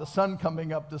about the sun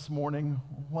coming up this morning.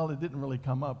 Well, it didn't really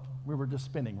come up. We were just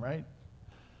spinning, right?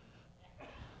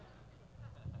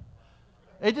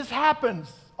 It just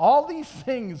happens. All these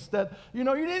things that, you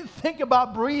didn't think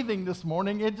about breathing this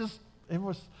morning. It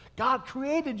was, God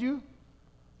created you.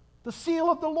 The seal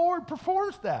of the Lord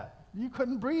performs that. You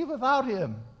couldn't breathe without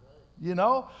him.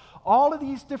 All of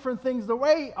these different things, the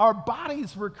way our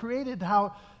bodies were created,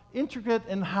 how intricate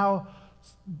and how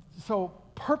so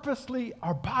purposely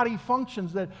our body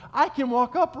functions, that I can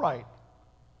walk upright.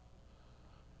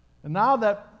 And now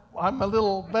that I'm a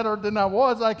little better than I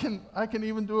was, I can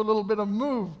even do a little bit of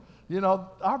move.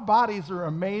 Our bodies are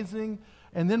amazing.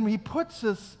 And then he puts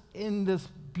us in this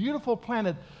beautiful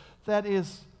planet that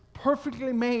is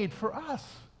perfectly made for us.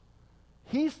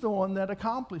 He's the one that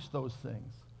accomplished those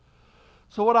things.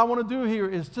 So what I want to do here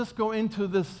is just go into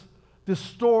this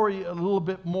story a little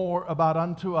bit more about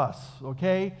unto us,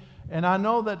 okay? And I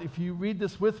know that if you read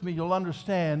this with me, you'll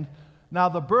understand. Now,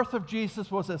 the birth of Jesus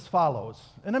was as follows.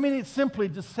 And I mean, it's simply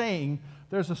just saying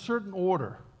there's a certain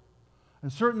order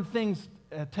and certain things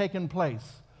had taken place.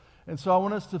 And so I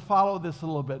want us to follow this a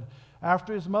little bit.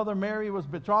 After his mother Mary was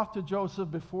betrothed to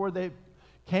Joseph, before they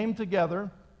came together,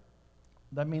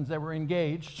 that means they were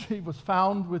engaged, she was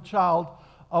found with child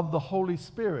of the Holy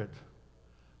Spirit.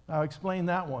 Now, explain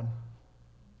that one.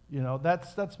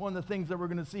 That's one of the things that we're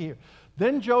going to see here.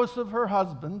 Then Joseph, her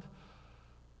husband,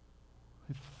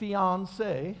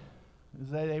 fiancé, as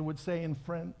they would say in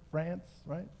France,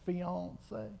 right?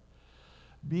 Fiancé.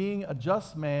 Being a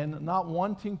just man, not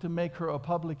wanting to make her a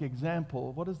public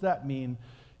example. What does that mean?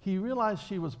 He realized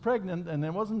she was pregnant, and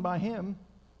it wasn't by him.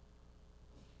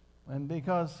 And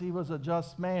because he was a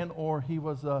just man, or he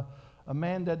was a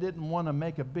man that didn't want to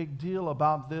make a big deal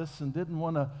about this and didn't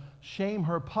want to shame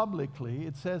her publicly,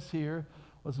 it says here,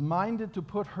 was minded to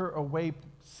put her away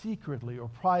secretly or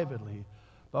privately.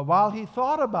 But while he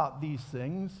thought about these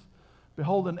things,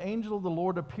 behold, an angel of the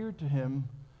Lord appeared to him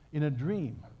in a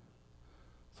dream.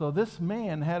 So this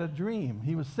man had a dream.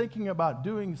 He was thinking about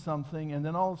doing something, and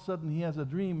then all of a sudden he has a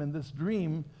dream, and this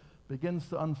dream begins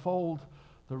to unfold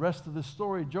the rest of the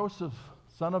story. Joseph,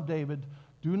 son of David,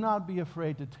 do not be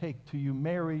afraid to take to you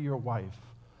Mary, your wife,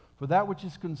 for that which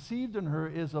is conceived in her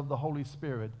is of the Holy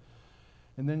Spirit.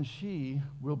 And then she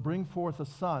will bring forth a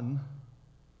son.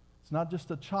 It's not just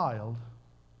a child,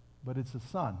 but it's a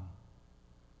son.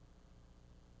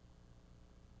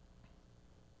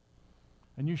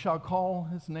 And you shall call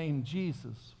his name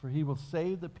Jesus, for he will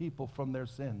save the people from their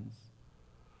sins.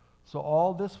 So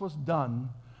all this was done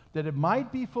that it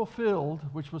might be fulfilled,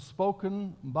 which was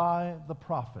spoken by the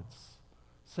prophets,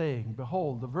 saying,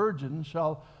 behold, the virgin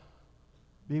shall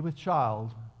be with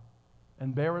child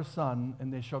and bear a son,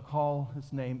 and they shall call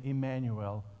his name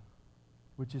Emmanuel,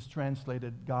 which is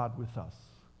translated God with us.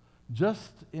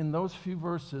 Just in those few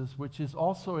verses, which is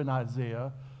also in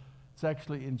Isaiah, it's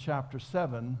actually in chapter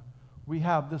 7, we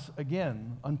have this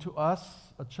again. Unto us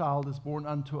a child is born,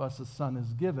 unto us a son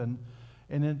is given.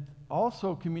 And it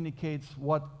also communicates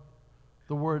what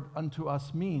the word unto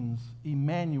us means.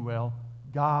 Emmanuel,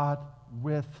 God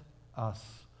with us.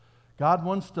 God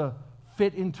wants to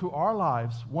fit into our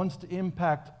lives, wants to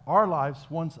impact our lives,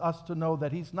 wants us to know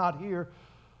that he's not here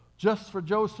just for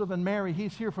Joseph and Mary.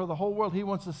 He's here for the whole world. He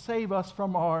wants to save us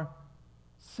from our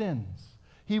sins.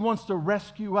 He wants to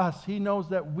rescue us. He knows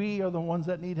that we are the ones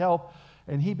that need help,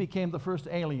 and he became the first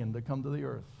alien to come to the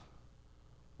earth.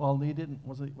 Well, he didn't.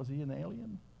 Was he an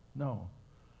alien? No.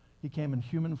 He came in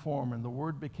human form, and the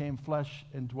Word became flesh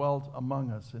and dwelt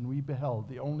among us, and we beheld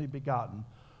the only begotten,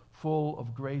 full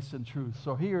of grace and truth.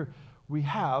 So here we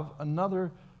have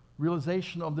another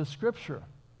realization of this scripture.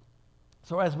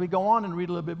 So as we go on and read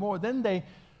a little bit more, then they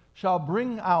shall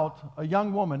bring out a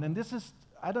young woman. And this is,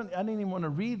 I didn't even want to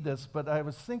read this, but I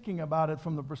was thinking about it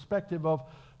from the perspective of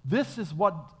this is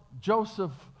what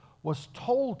Joseph was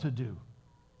told to do.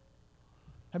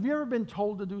 Have you ever been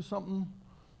told to do something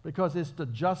because it's the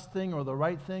just thing or the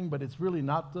right thing, but it's really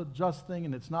not the just thing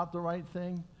and it's not the right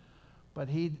thing? But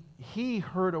he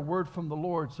heard a word from the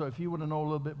Lord, so if you want to know a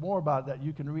little bit more about that,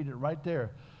 you can read it right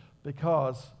there.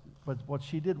 But what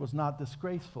she did was not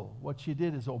disgraceful. What she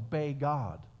did is obey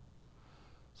God.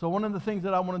 So one of the things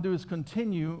that I want to do is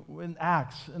continue in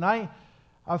Acts. And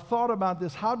I've thought about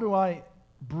this. How do I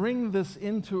bring this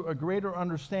into a greater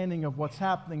understanding of what's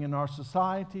happening in our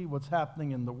society, what's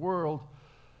happening in the world?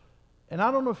 And I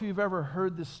don't know if you've ever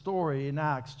heard this story in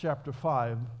Acts chapter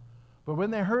 5, but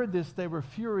when they heard this, they were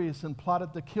furious and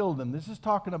plotted to kill them. This is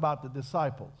talking about the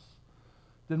disciples.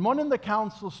 Then one in the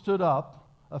council stood up,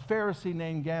 a Pharisee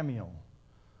named Gamaliel.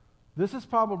 This is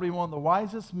probably one of the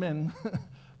wisest men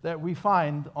that we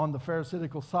find on the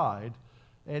Pharisaical side.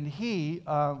 And he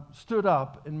stood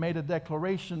up and made a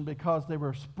declaration because they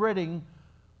were spreading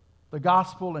the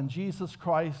gospel and Jesus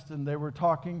Christ, and they were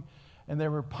talking, and they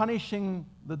were punishing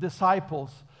the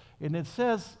disciples. And it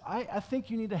says, I think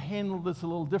you need to handle this a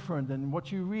little different. And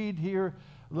what you read here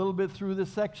a little bit through this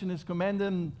section is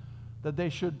commanding that they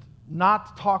should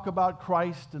not talk about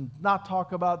Christ and not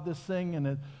talk about this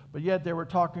thing, but yet they were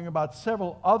talking about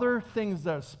several other things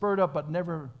that spurred up but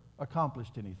never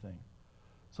accomplished anything.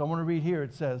 So I want to read here.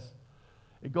 It says,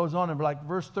 it goes on in like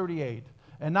verse 38.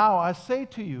 And now I say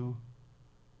to you,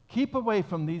 keep away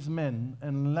from these men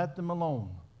and let them alone.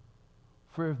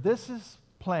 For if this is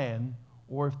plan,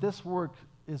 or if this work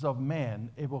is of man,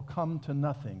 it will come to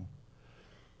nothing.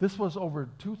 This was over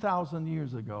 2,000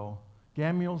 years ago.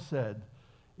 Gamaliel said,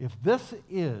 if this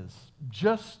is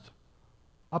just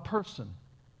a person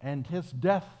and his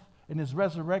death and his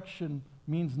resurrection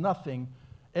means nothing,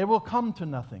 it will come to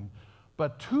nothing.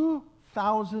 But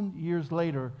 2,000 years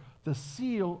later, the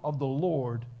seal of the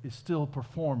Lord is still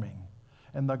performing,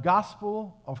 and the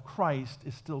gospel of Christ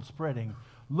is still spreading.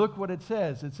 Look what it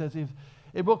says. It says, if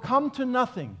it will come to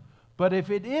nothing, but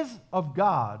if it is of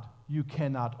God, you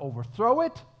cannot overthrow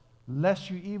it,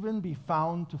 lest you even be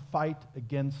found to fight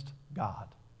against God.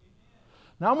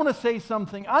 Now I want to say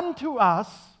something. Unto us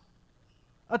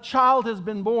a child has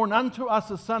been born, unto us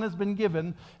a son has been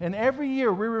given, and every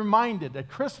year we're reminded at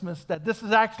Christmas that this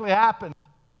has actually happened.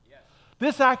 Yes.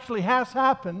 This actually has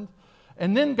happened,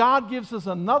 and then God gives us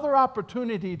another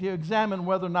opportunity to examine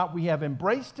whether or not we have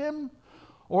embraced him,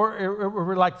 or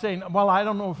we're like saying, well, I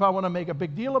don't know if I want to make a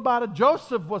big deal about it.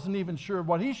 Joseph wasn't even sure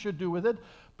what he should do with it,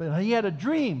 but he had a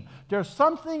dream. There's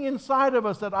something inside of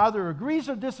us that either agrees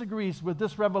or disagrees with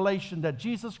this revelation that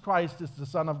Jesus Christ is the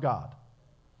Son of God.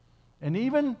 And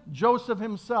even Joseph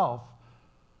himself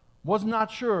was not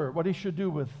sure what he should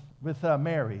do with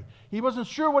Mary. He wasn't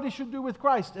sure what he should do with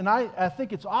Christ. And I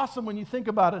think it's awesome when you think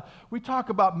about it. We talk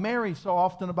about Mary so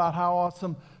often, about how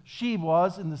awesome she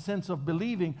was in the sense of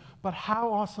believing, but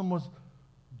how awesome was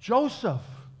Joseph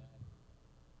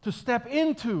to step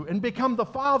into and become the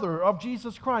father of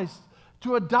Jesus Christ,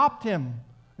 to adopt him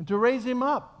and to raise him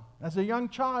up as a young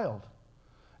child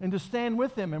and to stand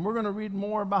with him. And we're going to read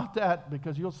more about that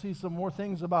because you'll see some more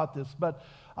things about this. But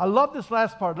I love this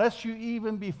last part, lest you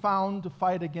even be found to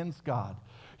fight against God.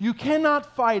 You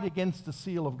cannot fight against the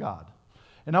seal of God.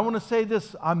 And I want to say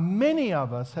this, many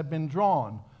of us have been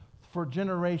drawn for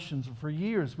generations, for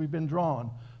years we've been drawn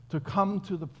to come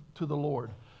to the Lord.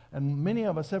 And many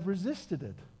of us have resisted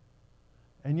it.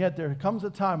 And yet there comes a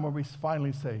time where we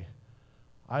finally say,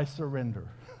 I surrender.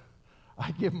 I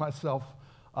give myself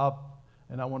up,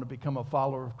 and I want to become a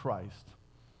follower of Christ.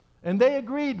 And they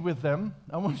agreed with them.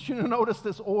 I want you to notice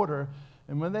this order.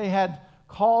 And when they had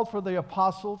called for the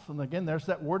apostles, and again, there's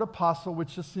that word apostle,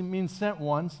 which just means sent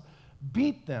ones,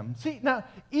 beat them. See, now,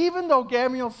 even though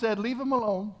Gamaliel said, leave them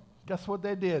alone, guess what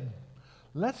they did?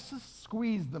 Let's just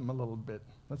squeeze them a little bit.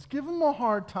 Let's give them a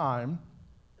hard time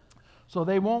so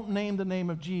they won't name the name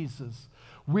of Jesus.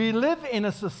 We live in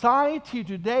a society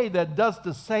today that does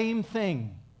the same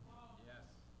thing.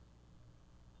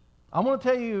 I'm going to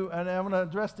tell you, and I'm going to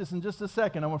address this in just a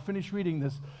second. I'm going to finish reading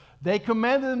this. They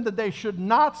commanded them that they should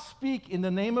not speak in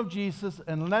the name of Jesus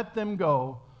and let them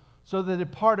go. So they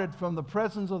departed from the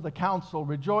presence of the council,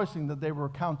 rejoicing that they were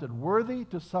counted worthy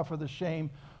to suffer the shame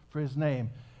for his name.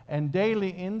 And daily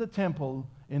in the temple,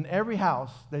 in every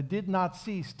house, they did not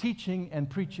cease teaching and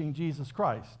preaching Jesus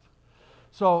Christ.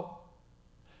 So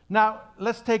now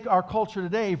let's take our culture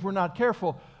today, if we're not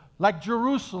careful, like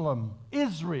Jerusalem,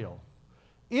 Israel.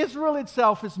 Israel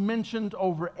itself is mentioned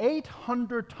over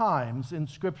 800 times in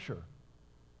Scripture.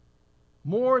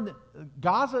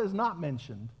 Gaza is not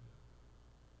mentioned.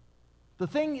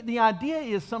 The idea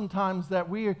is sometimes that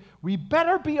we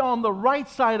better be on the right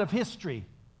side of history,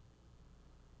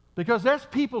 because there's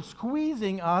people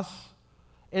squeezing us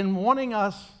and wanting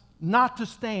us not to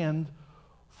stand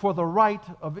for the right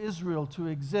of Israel to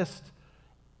exist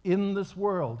in this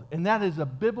world. And that is a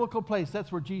biblical place.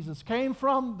 That's where Jesus came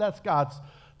from. That's God's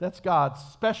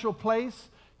special place.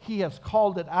 He has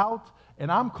called it out,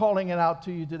 and I'm calling it out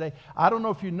to you today. I don't know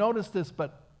if you noticed this,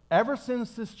 but ever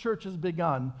since this church has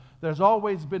begun, there's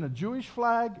always been a Jewish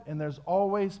flag and there's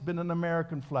always been an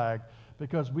American flag,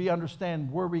 because we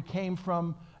understand where we came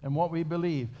from and what we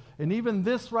believe. And even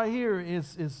this right here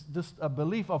is just a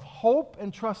belief of hope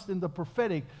and trust in the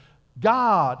prophetic.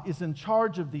 God is in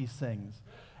charge of these things,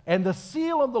 and the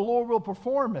seal of the Lord will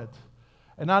perform it.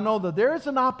 And I know that there is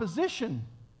an opposition.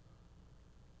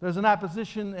 There's an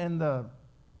opposition in the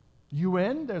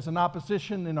UN, there's an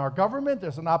opposition in our government,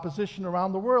 there's an opposition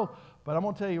around the world. But I'm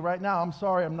going to tell you right now, I'm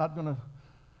sorry,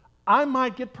 I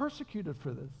might get persecuted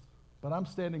for this, but I'm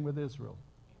standing with Israel.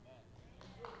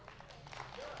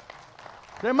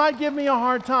 They might give me a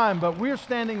hard time, but we're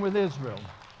standing with Israel.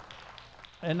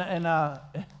 And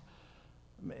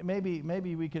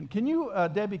maybe we can you,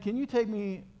 Debbie, can you take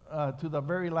me to the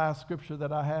very last scripture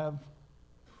that I have?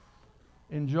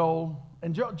 In Joel.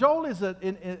 And Joel is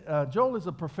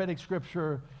a prophetic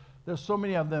scripture. There's so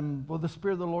many of them. Well, the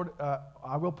Spirit of the Lord,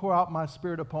 I will pour out my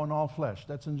Spirit upon all flesh.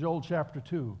 That's in Joel chapter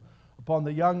 2, upon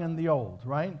the young and the old,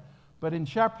 right? But in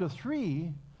chapter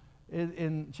 3,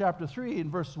 in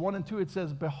verse 1 and 2, it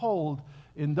says, "Behold,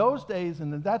 in those days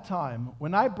and at that time,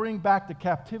 when I bring back the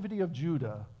captivity of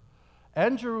Judah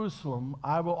and Jerusalem,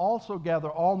 I will also gather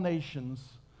all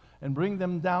nations and bring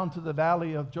them down to the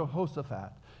valley of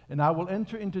Jehoshaphat. And I will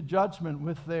enter into judgment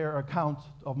with their account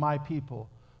of my people,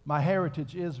 my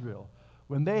heritage Israel.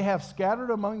 When they have scattered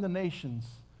among the nations,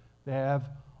 they have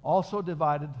also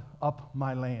divided up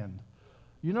my land."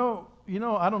 You know,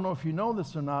 I don't know if you know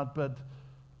this or not, but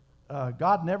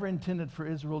God never intended for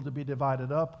Israel to be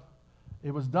divided up.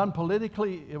 It was done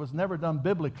politically. It was never done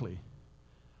biblically.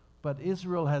 But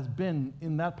Israel has been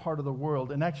in that part of the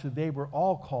world, and actually they were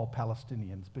all called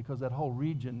Palestinians because that whole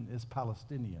region is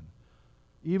Palestinian.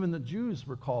 Even the Jews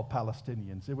were called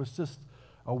Palestinians. It was just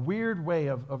a weird way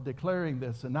of declaring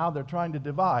this, and now they're trying to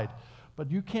divide. But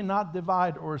you cannot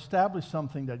divide or establish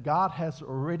something that God has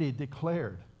already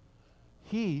declared.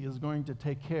 He is going to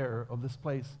take care of this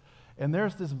place. And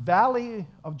there's this valley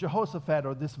of Jehoshaphat,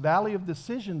 or this valley of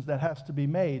decisions that has to be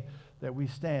made, that we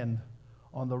stand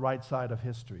on the right side of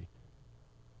history.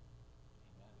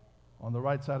 On the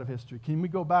right side of history. Can we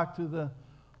go back to the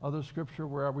other scripture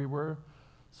where we were?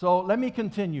 So let me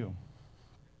continue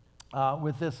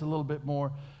with this a little bit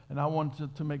more, and I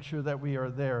want to make sure that we are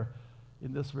there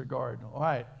in this regard. All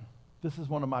right, this is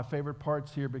one of my favorite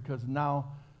parts here, because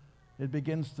now it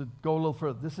begins to go a little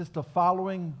further. This is the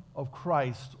following of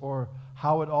Christ, or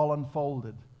how it all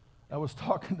unfolded. I was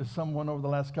talking to someone over the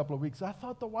last couple of weeks. I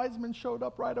thought the wise men showed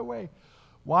up right away.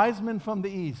 Wise men from the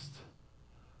east.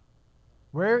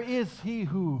 Where is he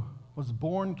who was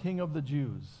born King of the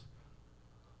Jews?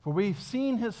 For we've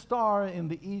seen his star in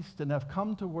the east and have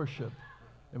come to worship.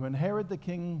 And when Herod the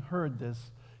king heard this,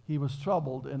 he was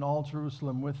troubled, and all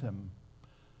Jerusalem with him.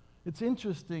 It's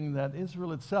interesting that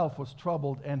Israel itself was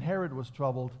troubled and Herod was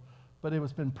troubled, but it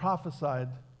was been prophesied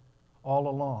all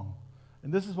along.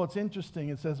 And this is what's interesting.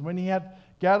 It says, when he had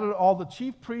gathered all the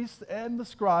chief priests and the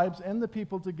scribes and the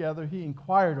people together, he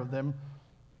inquired of them,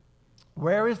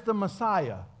 where is the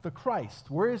Messiah, the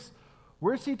Christ? Where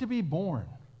is he to be born?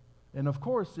 And of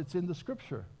course, it's in the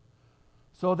scripture.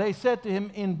 So they said to him,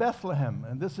 in Bethlehem,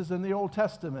 and this is in the Old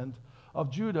Testament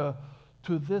of Judah,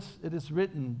 to this it is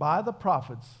written by the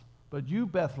prophets, but you,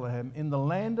 Bethlehem, in the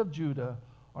land of Judah,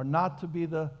 are not to be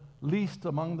the least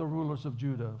among the rulers of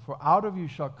Judah, for out of you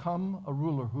shall come a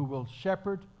ruler who will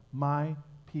shepherd my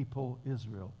people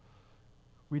Israel.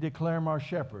 We declare him our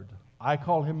shepherd. I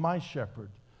call him my shepherd.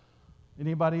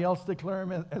 Anybody else declare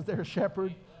him as their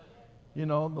shepherd? You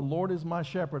know, the Lord is my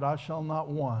shepherd, I shall not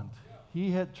want.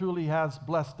 He truly has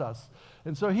blessed us.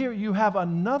 And so here you have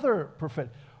another prophet.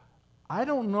 I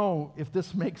don't know if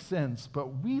this makes sense,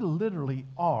 but we literally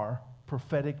are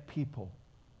prophetic people.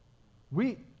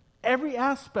 Every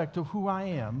aspect of who I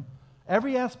am,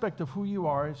 every aspect of who you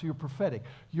are is you're prophetic.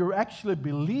 You're actually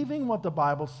believing what the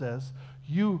Bible says,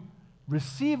 you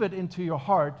receive it into your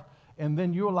heart, and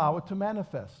then you allow it to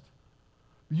manifest.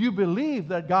 You believe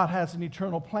that God has an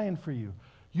eternal plan for you.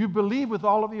 You believe with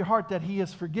all of your heart that He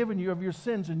has forgiven you of your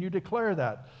sins, and you declare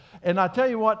that. And I tell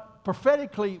you what,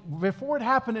 prophetically, before it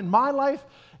happened in my life,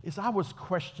 is I was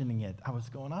questioning it. I was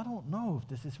going, I don't know if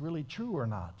this is really true or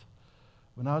not.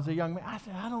 When I was a young man, I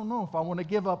said, I don't know if I want to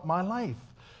give up my life.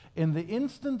 In the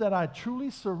instant that I truly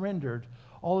surrendered,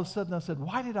 all of a sudden I said,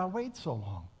 why did I wait so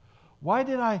long? Why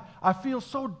did I feel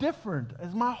so different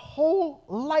as my whole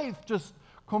life just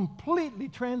completely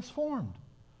transformed?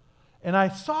 And I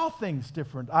saw things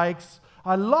different. I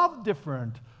loved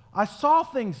different. I saw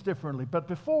things differently. But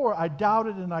before, I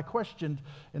doubted and I questioned.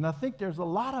 And I think there's a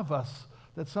lot of us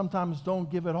that sometimes don't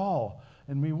give it all.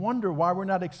 And we wonder why we're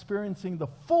not experiencing the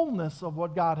fullness of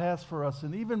what God has for us.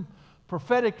 And even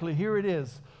prophetically, here it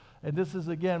is. And this is,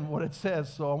 again, what it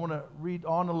says. So I want to read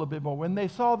on a little bit more. When they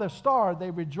saw their star,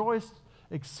 they rejoiced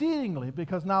exceedingly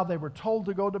because now they were told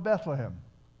to go to Bethlehem.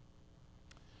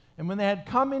 And when they had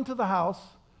come into the house,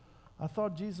 I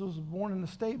thought Jesus was born in the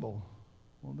stable.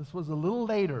 Well, this was a little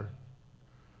later.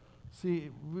 See,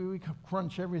 we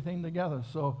crunch everything together.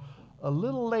 So a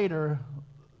little later,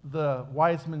 the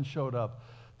wise men showed up.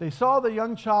 They saw the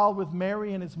young child with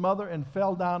Mary and his mother and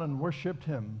fell down and worshiped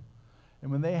him.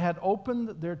 And when they had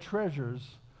opened their treasures,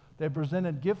 they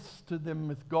presented gifts to them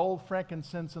with gold,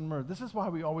 frankincense, and myrrh. This is why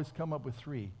we always come up with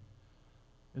 3.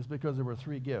 It's because there were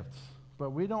 3 gifts.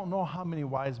 But we don't know how many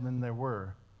wise men there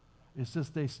were. It's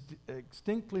just they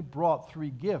distinctly brought 3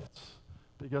 gifts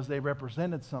because they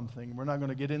represented something. We're not going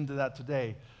to get into that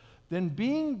today. Then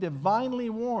being divinely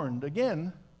warned,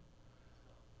 again,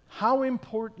 how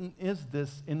important is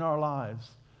this in our lives?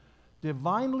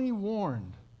 Divinely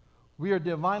warned. We are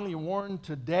divinely warned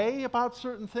today about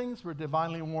certain things. We're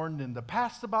divinely warned in the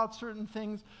past about certain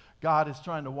things. God is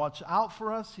trying to watch out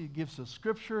for us. He gives us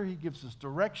scripture. He gives us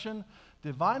direction.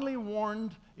 Divinely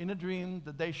warned in a dream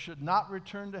that they should not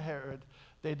return to Herod,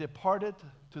 they departed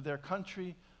to their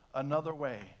country another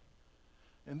way.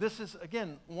 And this is,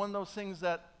 again, one of those things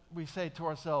that we say to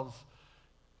ourselves,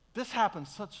 this happened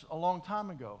such a long time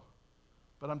ago.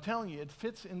 But I'm telling you, it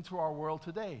fits into our world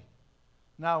today.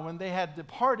 Now, when they had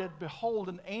departed, behold,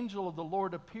 an angel of the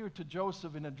Lord appeared to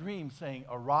Joseph in a dream, saying,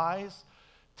 Arise,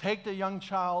 take the young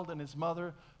child and his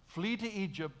mother, flee to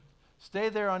Egypt, stay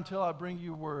there until I bring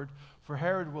you word, for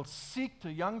Herod will seek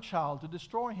the young child to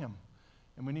destroy him.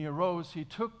 And when he arose, he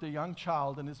took the young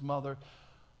child and his mother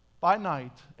by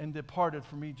night and departed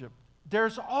from Egypt.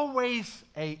 There's always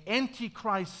an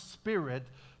antichrist spirit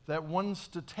that wants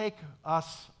to take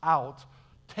us out,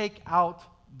 take out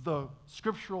the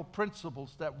scriptural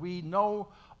principles that we know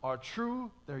are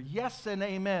true. They're yes and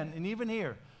amen. And even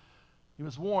here, he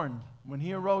was warned. When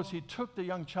he arose, he took the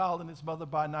young child and his mother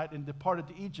by night and departed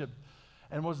to Egypt,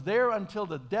 and was there until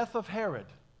the death of Herod,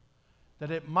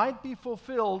 that it might be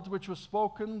fulfilled which was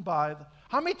spoken by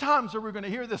how many times are we going to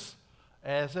hear this?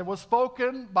 As it was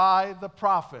spoken by the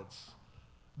prophets.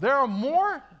 There are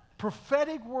more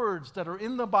prophetic words that are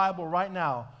in the Bible right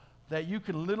now that you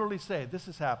can literally say, this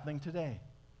is happening today.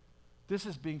 This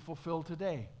is being fulfilled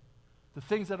today. The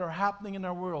things that are happening in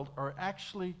our world are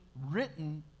actually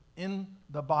written in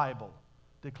the Bible,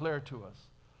 declared to us.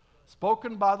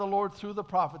 Spoken by the Lord through the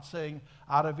prophet, saying,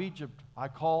 out of Egypt I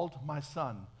called my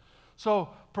son. So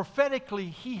prophetically,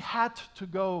 he had to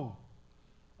go.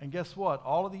 And guess what?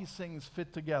 All of these things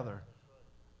fit together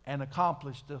and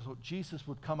accomplished that Jesus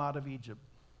would come out of Egypt.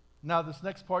 Now, this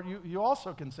next part, you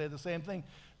also can say the same thing.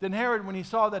 Then Herod, when he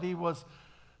saw that he was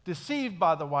deceived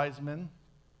by the wise men,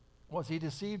 was he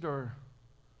deceived or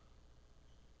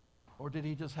did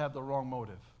he just have the wrong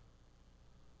motive?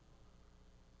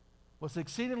 Was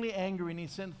exceedingly angry, and he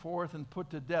sent forth and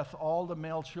put to death all the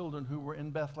male children who were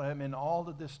in Bethlehem in all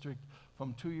the district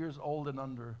from 2 years old and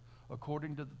under,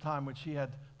 according to the time which he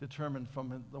had determined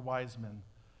from the wise men.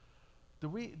 Do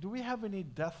we have any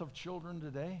death of children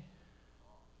today?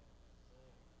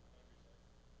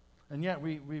 And yet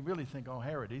we really think, oh,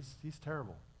 Herod, he's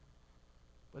terrible.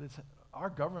 But it's our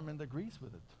government agrees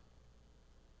with it.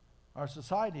 Our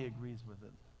society agrees with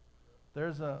it.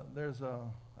 There's a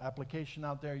application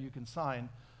out there you can sign.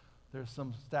 There's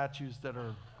some statutes that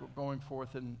are going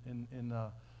forth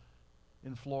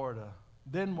in Florida.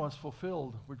 Then was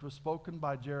fulfilled, which was spoken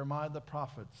by Jeremiah the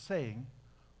prophet, saying,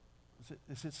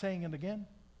 is it saying it again?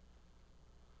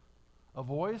 A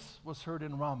voice was heard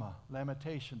in Ramah,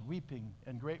 lamentation, weeping,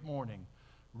 and great mourning.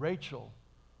 Rachel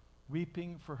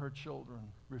weeping for her children,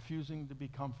 refusing to be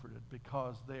comforted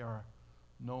because they are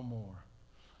no more.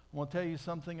 I want to tell you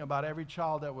something about every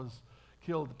child that was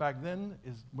killed back then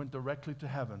went directly to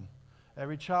heaven.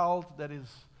 Every child that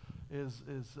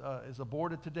is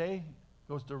aborted today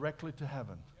goes directly to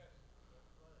heaven.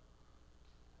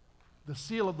 The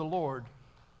seal of the Lord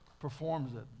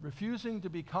performs it. Refusing to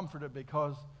be comforted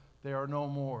because they are no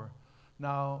more.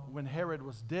 Now, when Herod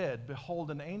was dead,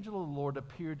 behold, an angel of the Lord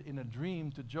appeared in a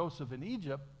dream to Joseph in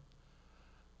Egypt.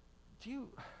 Do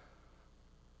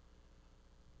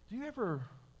you ever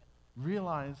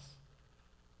realize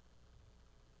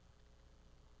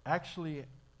actually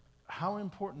how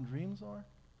important dreams are?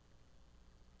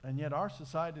 And yet our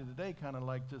society today kind of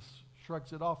like just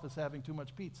shrugs it off as having too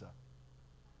much pizza.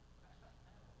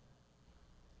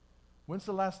 When's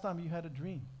the last time you had a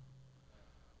dream?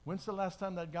 When's the last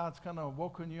time that God's kind of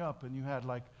woken you up and you had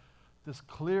like this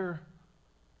clear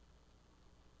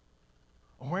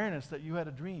awareness that you had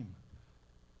a dream?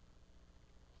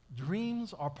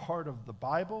 Dreams are part of the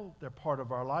Bible. They're part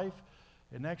of our life.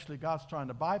 And actually, God's trying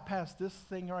to bypass this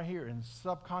thing right here and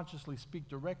subconsciously speak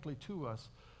directly to us.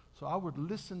 So I would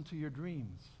listen to your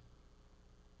dreams.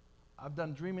 I've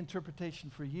done dream interpretation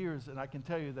for years, and I can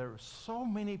tell you there are so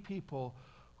many people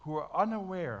who are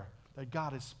unaware that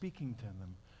God is speaking to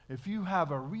them. If you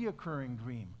have a reoccurring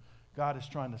dream, God is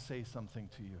trying to say something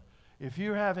to you. If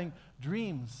you're having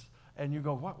dreams and you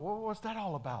go, what was that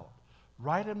all about?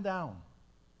 Write them down.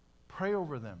 Pray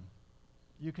over them.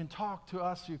 You can talk to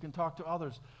us, you can talk to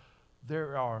others.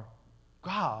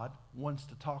 God wants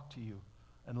to talk to you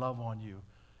and love on you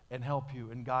and help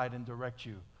you and guide and direct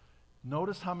you.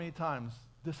 Notice how many times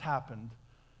this happened,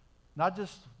 not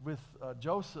just with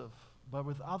Joseph, but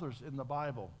with others in the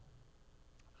Bible.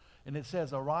 And it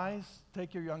says, arise,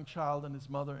 take your young child and his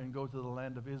mother and go to the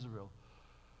land of Israel.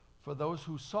 For those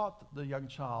who sought the young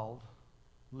child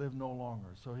live no longer.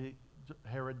 So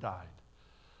Herod died.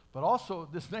 But also,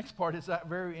 this next part is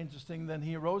very interesting. Then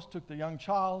he arose, took the young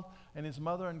child and his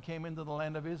mother and came into the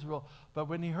land of Israel. But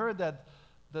when he heard that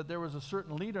there was a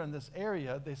certain leader in this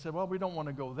area, they said, well, we don't want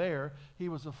to go there. He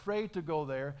was afraid to go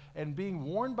there. And being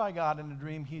warned by God in a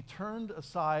dream, he turned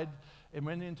aside and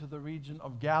went into the region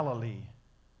of Galilee,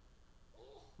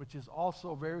 which is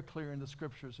also very clear in the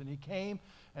scriptures. And he came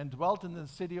and dwelt in the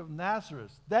city of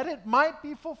Nazareth, that it might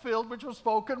be fulfilled which was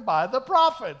spoken by the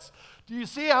prophets. Do you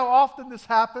see how often this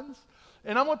happens?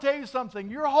 And I'm going to tell you something.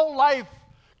 Your whole life,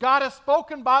 God has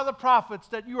spoken by the prophets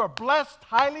that you are blessed,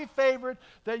 highly favored,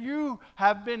 that you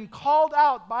have been called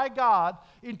out by God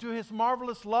into his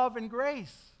marvelous love and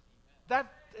grace.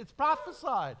 That it's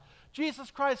prophesied. Jesus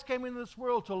Christ came into this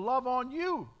world to love on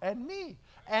you and me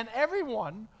and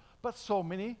everyone, but so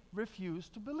many refuse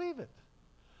to believe it.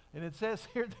 And it says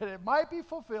here that it might be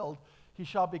fulfilled, he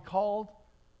shall be called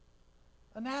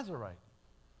a Nazarite.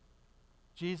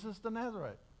 Jesus the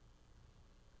Nazarite.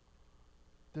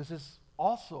 This is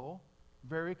also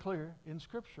very clear in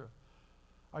Scripture.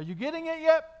 Are you getting it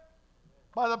yet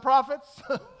by the prophets?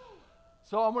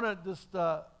 So I'm going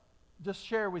to just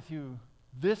share with you,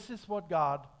 this is what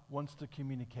God wants to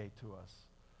communicate to us.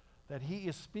 That he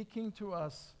is speaking to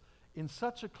us in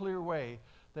such a clear way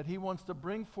that he wants to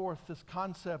bring forth this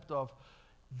concept of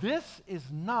this is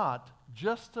not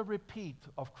just a repeat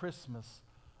of Christmas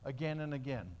again and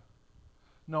again.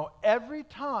 No, every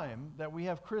time that we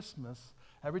have Christmas,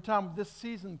 every time this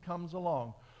season comes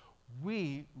along,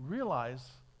 we realize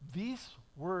these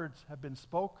words have been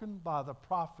spoken by the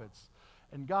prophets,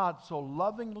 and God so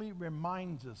lovingly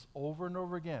reminds us over and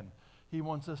over again. He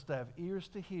wants us to have ears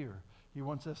to hear. He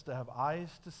wants us to have eyes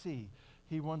to see.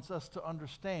 He wants us to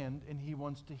understand, and he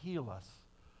wants to heal us.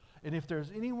 And if there's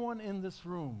anyone in this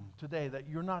room today that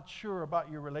you're not sure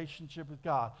about your relationship with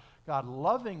God, God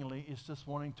lovingly is just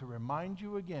wanting to remind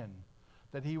you again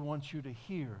that he wants you to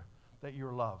hear that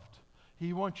you're loved.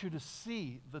 He wants you to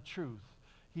see the truth.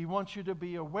 He wants you to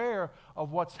be aware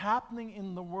of what's happening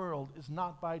in the world is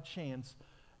not by chance.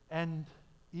 And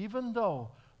even though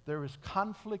there is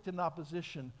conflict and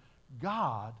opposition,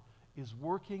 God is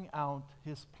working out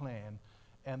his plan,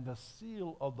 and the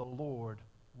seal of the Lord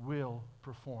will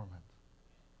perform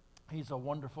it. He's a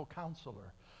wonderful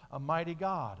counselor, a mighty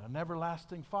God, an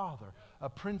everlasting Father, a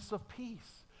Prince of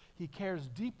Peace. He cares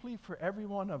deeply for every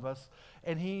one of us,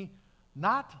 and he,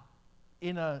 not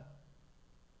in a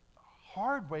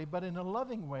hard way, but in a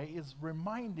loving way, is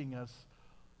reminding us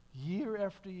year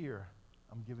after year,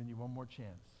 I'm giving you one more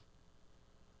chance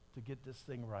to get this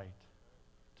thing right,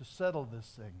 to settle this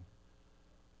thing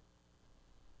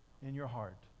in your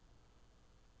heart.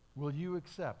 Will you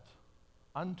accept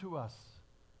unto us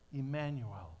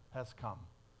Emmanuel has come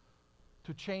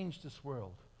to change this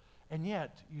world? And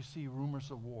yet you see rumors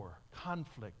of war,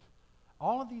 conflict,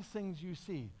 all of these things you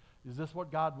see. Is this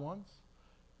what God wants?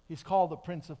 He's called the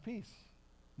Prince of Peace.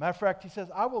 Matter of fact, he says,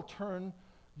 I will turn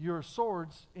your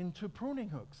swords into pruning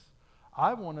hooks.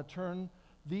 I want to turn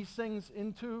these things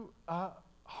into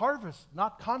harvest,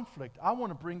 not conflict. I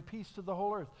want to bring peace to the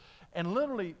whole earth. And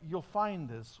literally, you'll find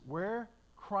this. Where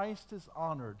Christ is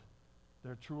honored,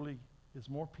 there truly is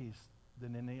more peace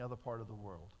than any other part of the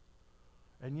world.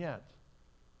 And yet,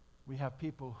 we have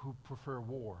people who prefer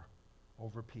war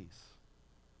over peace.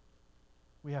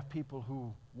 We have people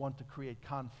who want to create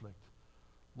conflict.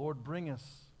 Lord, bring us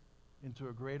into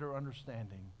a greater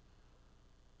understanding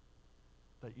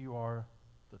that you are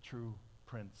the true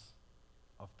Prince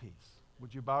of Peace.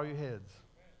 Would you bow your heads?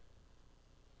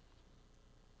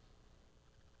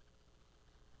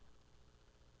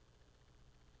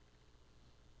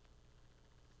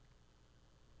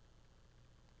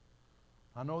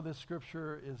 I know this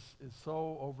scripture is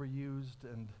so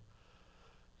overused and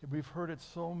we've heard it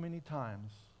so many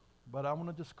times, but I want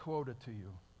to just quote it to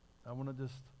you. I want to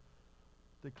just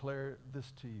declare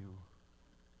this to you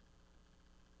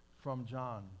from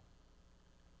John.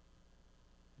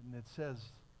 And it says,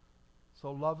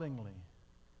 so lovingly,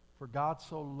 for God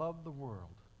so loved the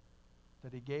world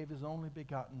that he gave his only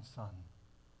begotten Son,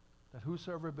 that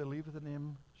whosoever believeth in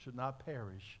him should not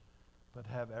perish, but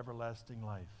have everlasting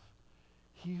life.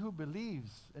 He who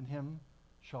believes in him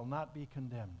shall not be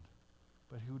condemned,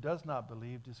 but who does not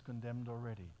believe is condemned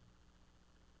already.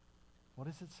 What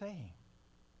is it saying?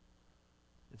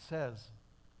 It says,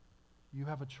 you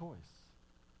have a choice.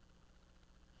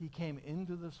 He came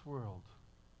into this world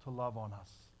to love on us.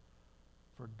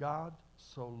 For God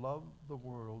so loved the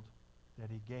world that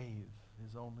he gave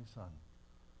his only Son,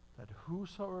 that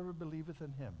whosoever believeth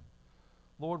in him,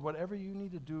 Lord, whatever you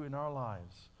need to do in our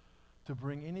lives to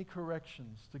bring any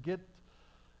corrections, to get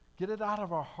it out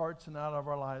of our hearts and out of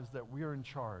our lives that we are in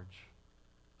charge.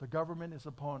 The government is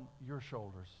upon your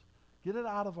shoulders. Get it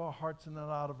out of our hearts and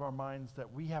out of our minds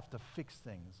that we have to fix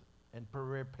things and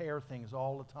repair things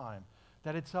all the time,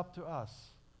 that it's up to us.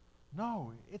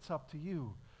 No, it's up to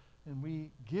you. And we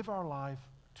give our life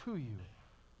to you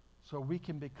so we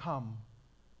can become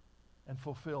and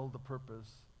fulfill the purpose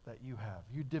that you have.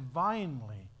 You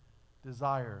divinely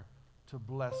desire to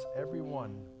bless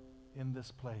everyone in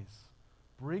this place.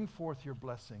 Bring forth your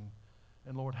blessing,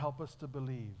 and Lord, help us to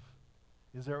believe.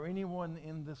 Is there anyone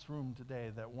in this room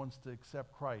today that wants to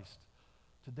accept Christ?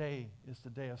 Today is the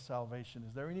day of salvation.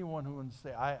 Is there anyone who wants to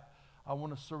say, I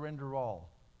want to surrender all?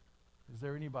 Is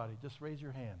there anybody? Just raise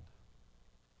your hand.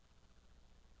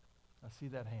 I see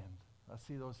that hand. I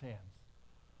see those hands.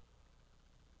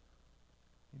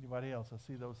 Anybody else? I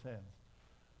see those hands.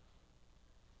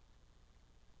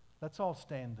 Let's all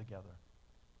stand together.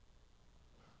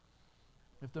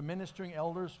 If the ministering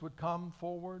elders would come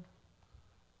forward,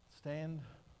 stand.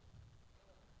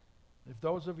 If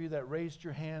those of you that raised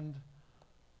your hand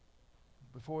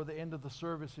before the end of the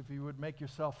service, if you would make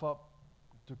yourself up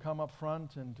to come up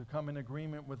front and to come in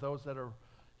agreement with those that are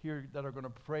here that are going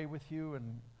to pray with you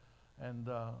and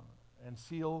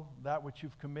seal that which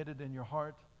you've committed in your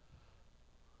heart.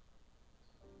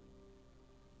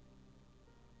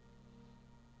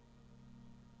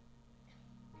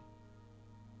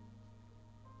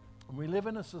 We live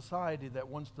in a society that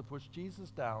wants to push Jesus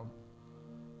down,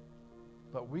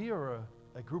 but we are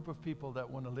a group of people that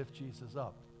want to lift Jesus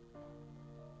up.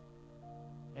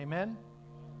 Amen?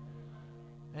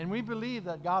 And we believe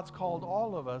that God's called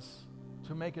all of us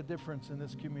to make a difference in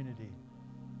this community.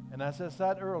 And as I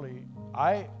said early,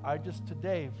 I just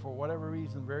today, for whatever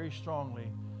reason, very strongly,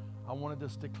 I want to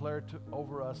just declare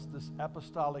over us this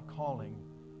apostolic calling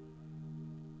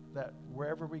that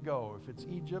wherever we go, if it's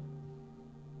Egypt,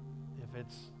 if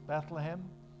it's Bethlehem,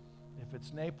 if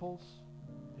it's Naples,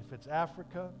 if it's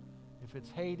Africa, if it's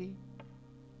Haiti,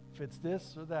 if it's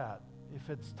this or that, if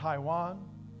it's Taiwan,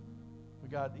 we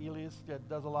got Elias that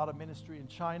does a lot of ministry in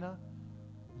China.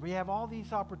 We have all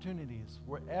these opportunities.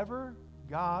 Wherever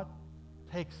God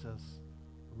takes us,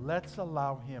 let's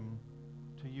allow him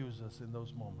to use us in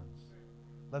those moments.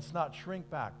 Let's not shrink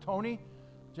back. Tony,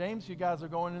 James, you guys are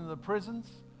going into the prisons.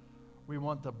 We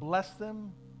want to bless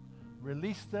them,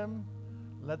 release them,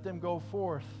 let them go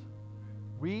forth.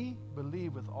 We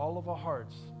believe with all of our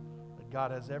hearts that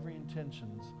God has every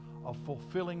intentions of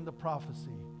fulfilling the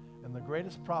prophecy. And the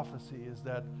greatest prophecy is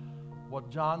that what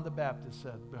John the Baptist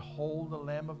said, behold the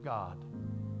Lamb of God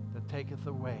that taketh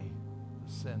away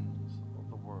the sins of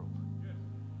the world.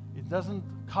 It doesn't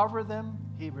cover them,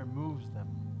 he removes them.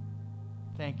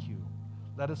 Thank you.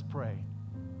 Let us pray.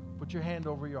 Put your hand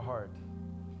over your heart.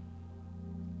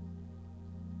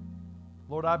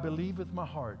 Lord, I believe with my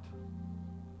heart.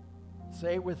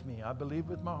 Say it with me. I believe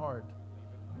with my heart.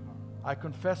 I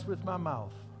confess with my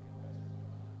mouth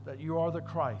that you are the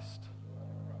Christ,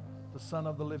 the Son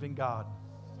of the living God.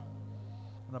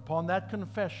 And upon that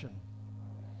confession,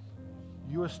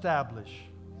 you establish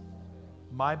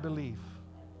my belief,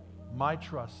 my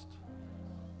trust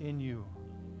in you.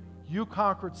 You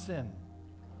conquered sin.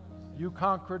 You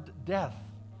conquered death.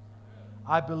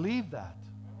 I believe that,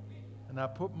 and I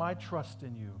put my trust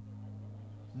in you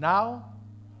now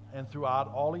and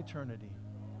throughout all eternity.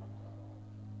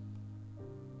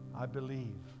 I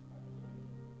believe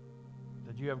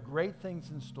that you have great things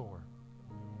in store.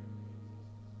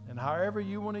 And however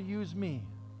you want to use me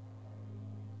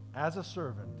as a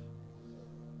servant,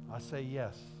 I say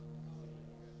yes.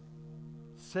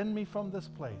 Send me from this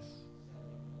place.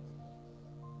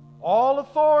 All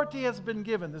authority has been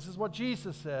given. This is what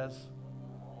Jesus says.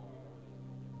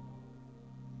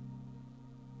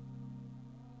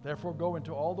 Therefore, go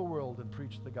into all the world and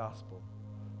preach the gospel.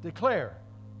 Declare,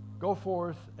 go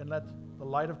forth and let the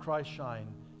light of Christ shine.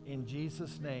 In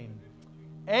Jesus' name.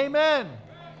 Amen.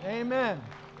 Amen.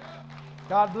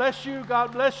 God bless you.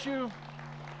 God bless you.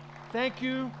 Thank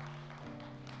you.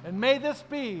 And may this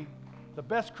be the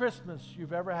best Christmas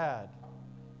you've ever had.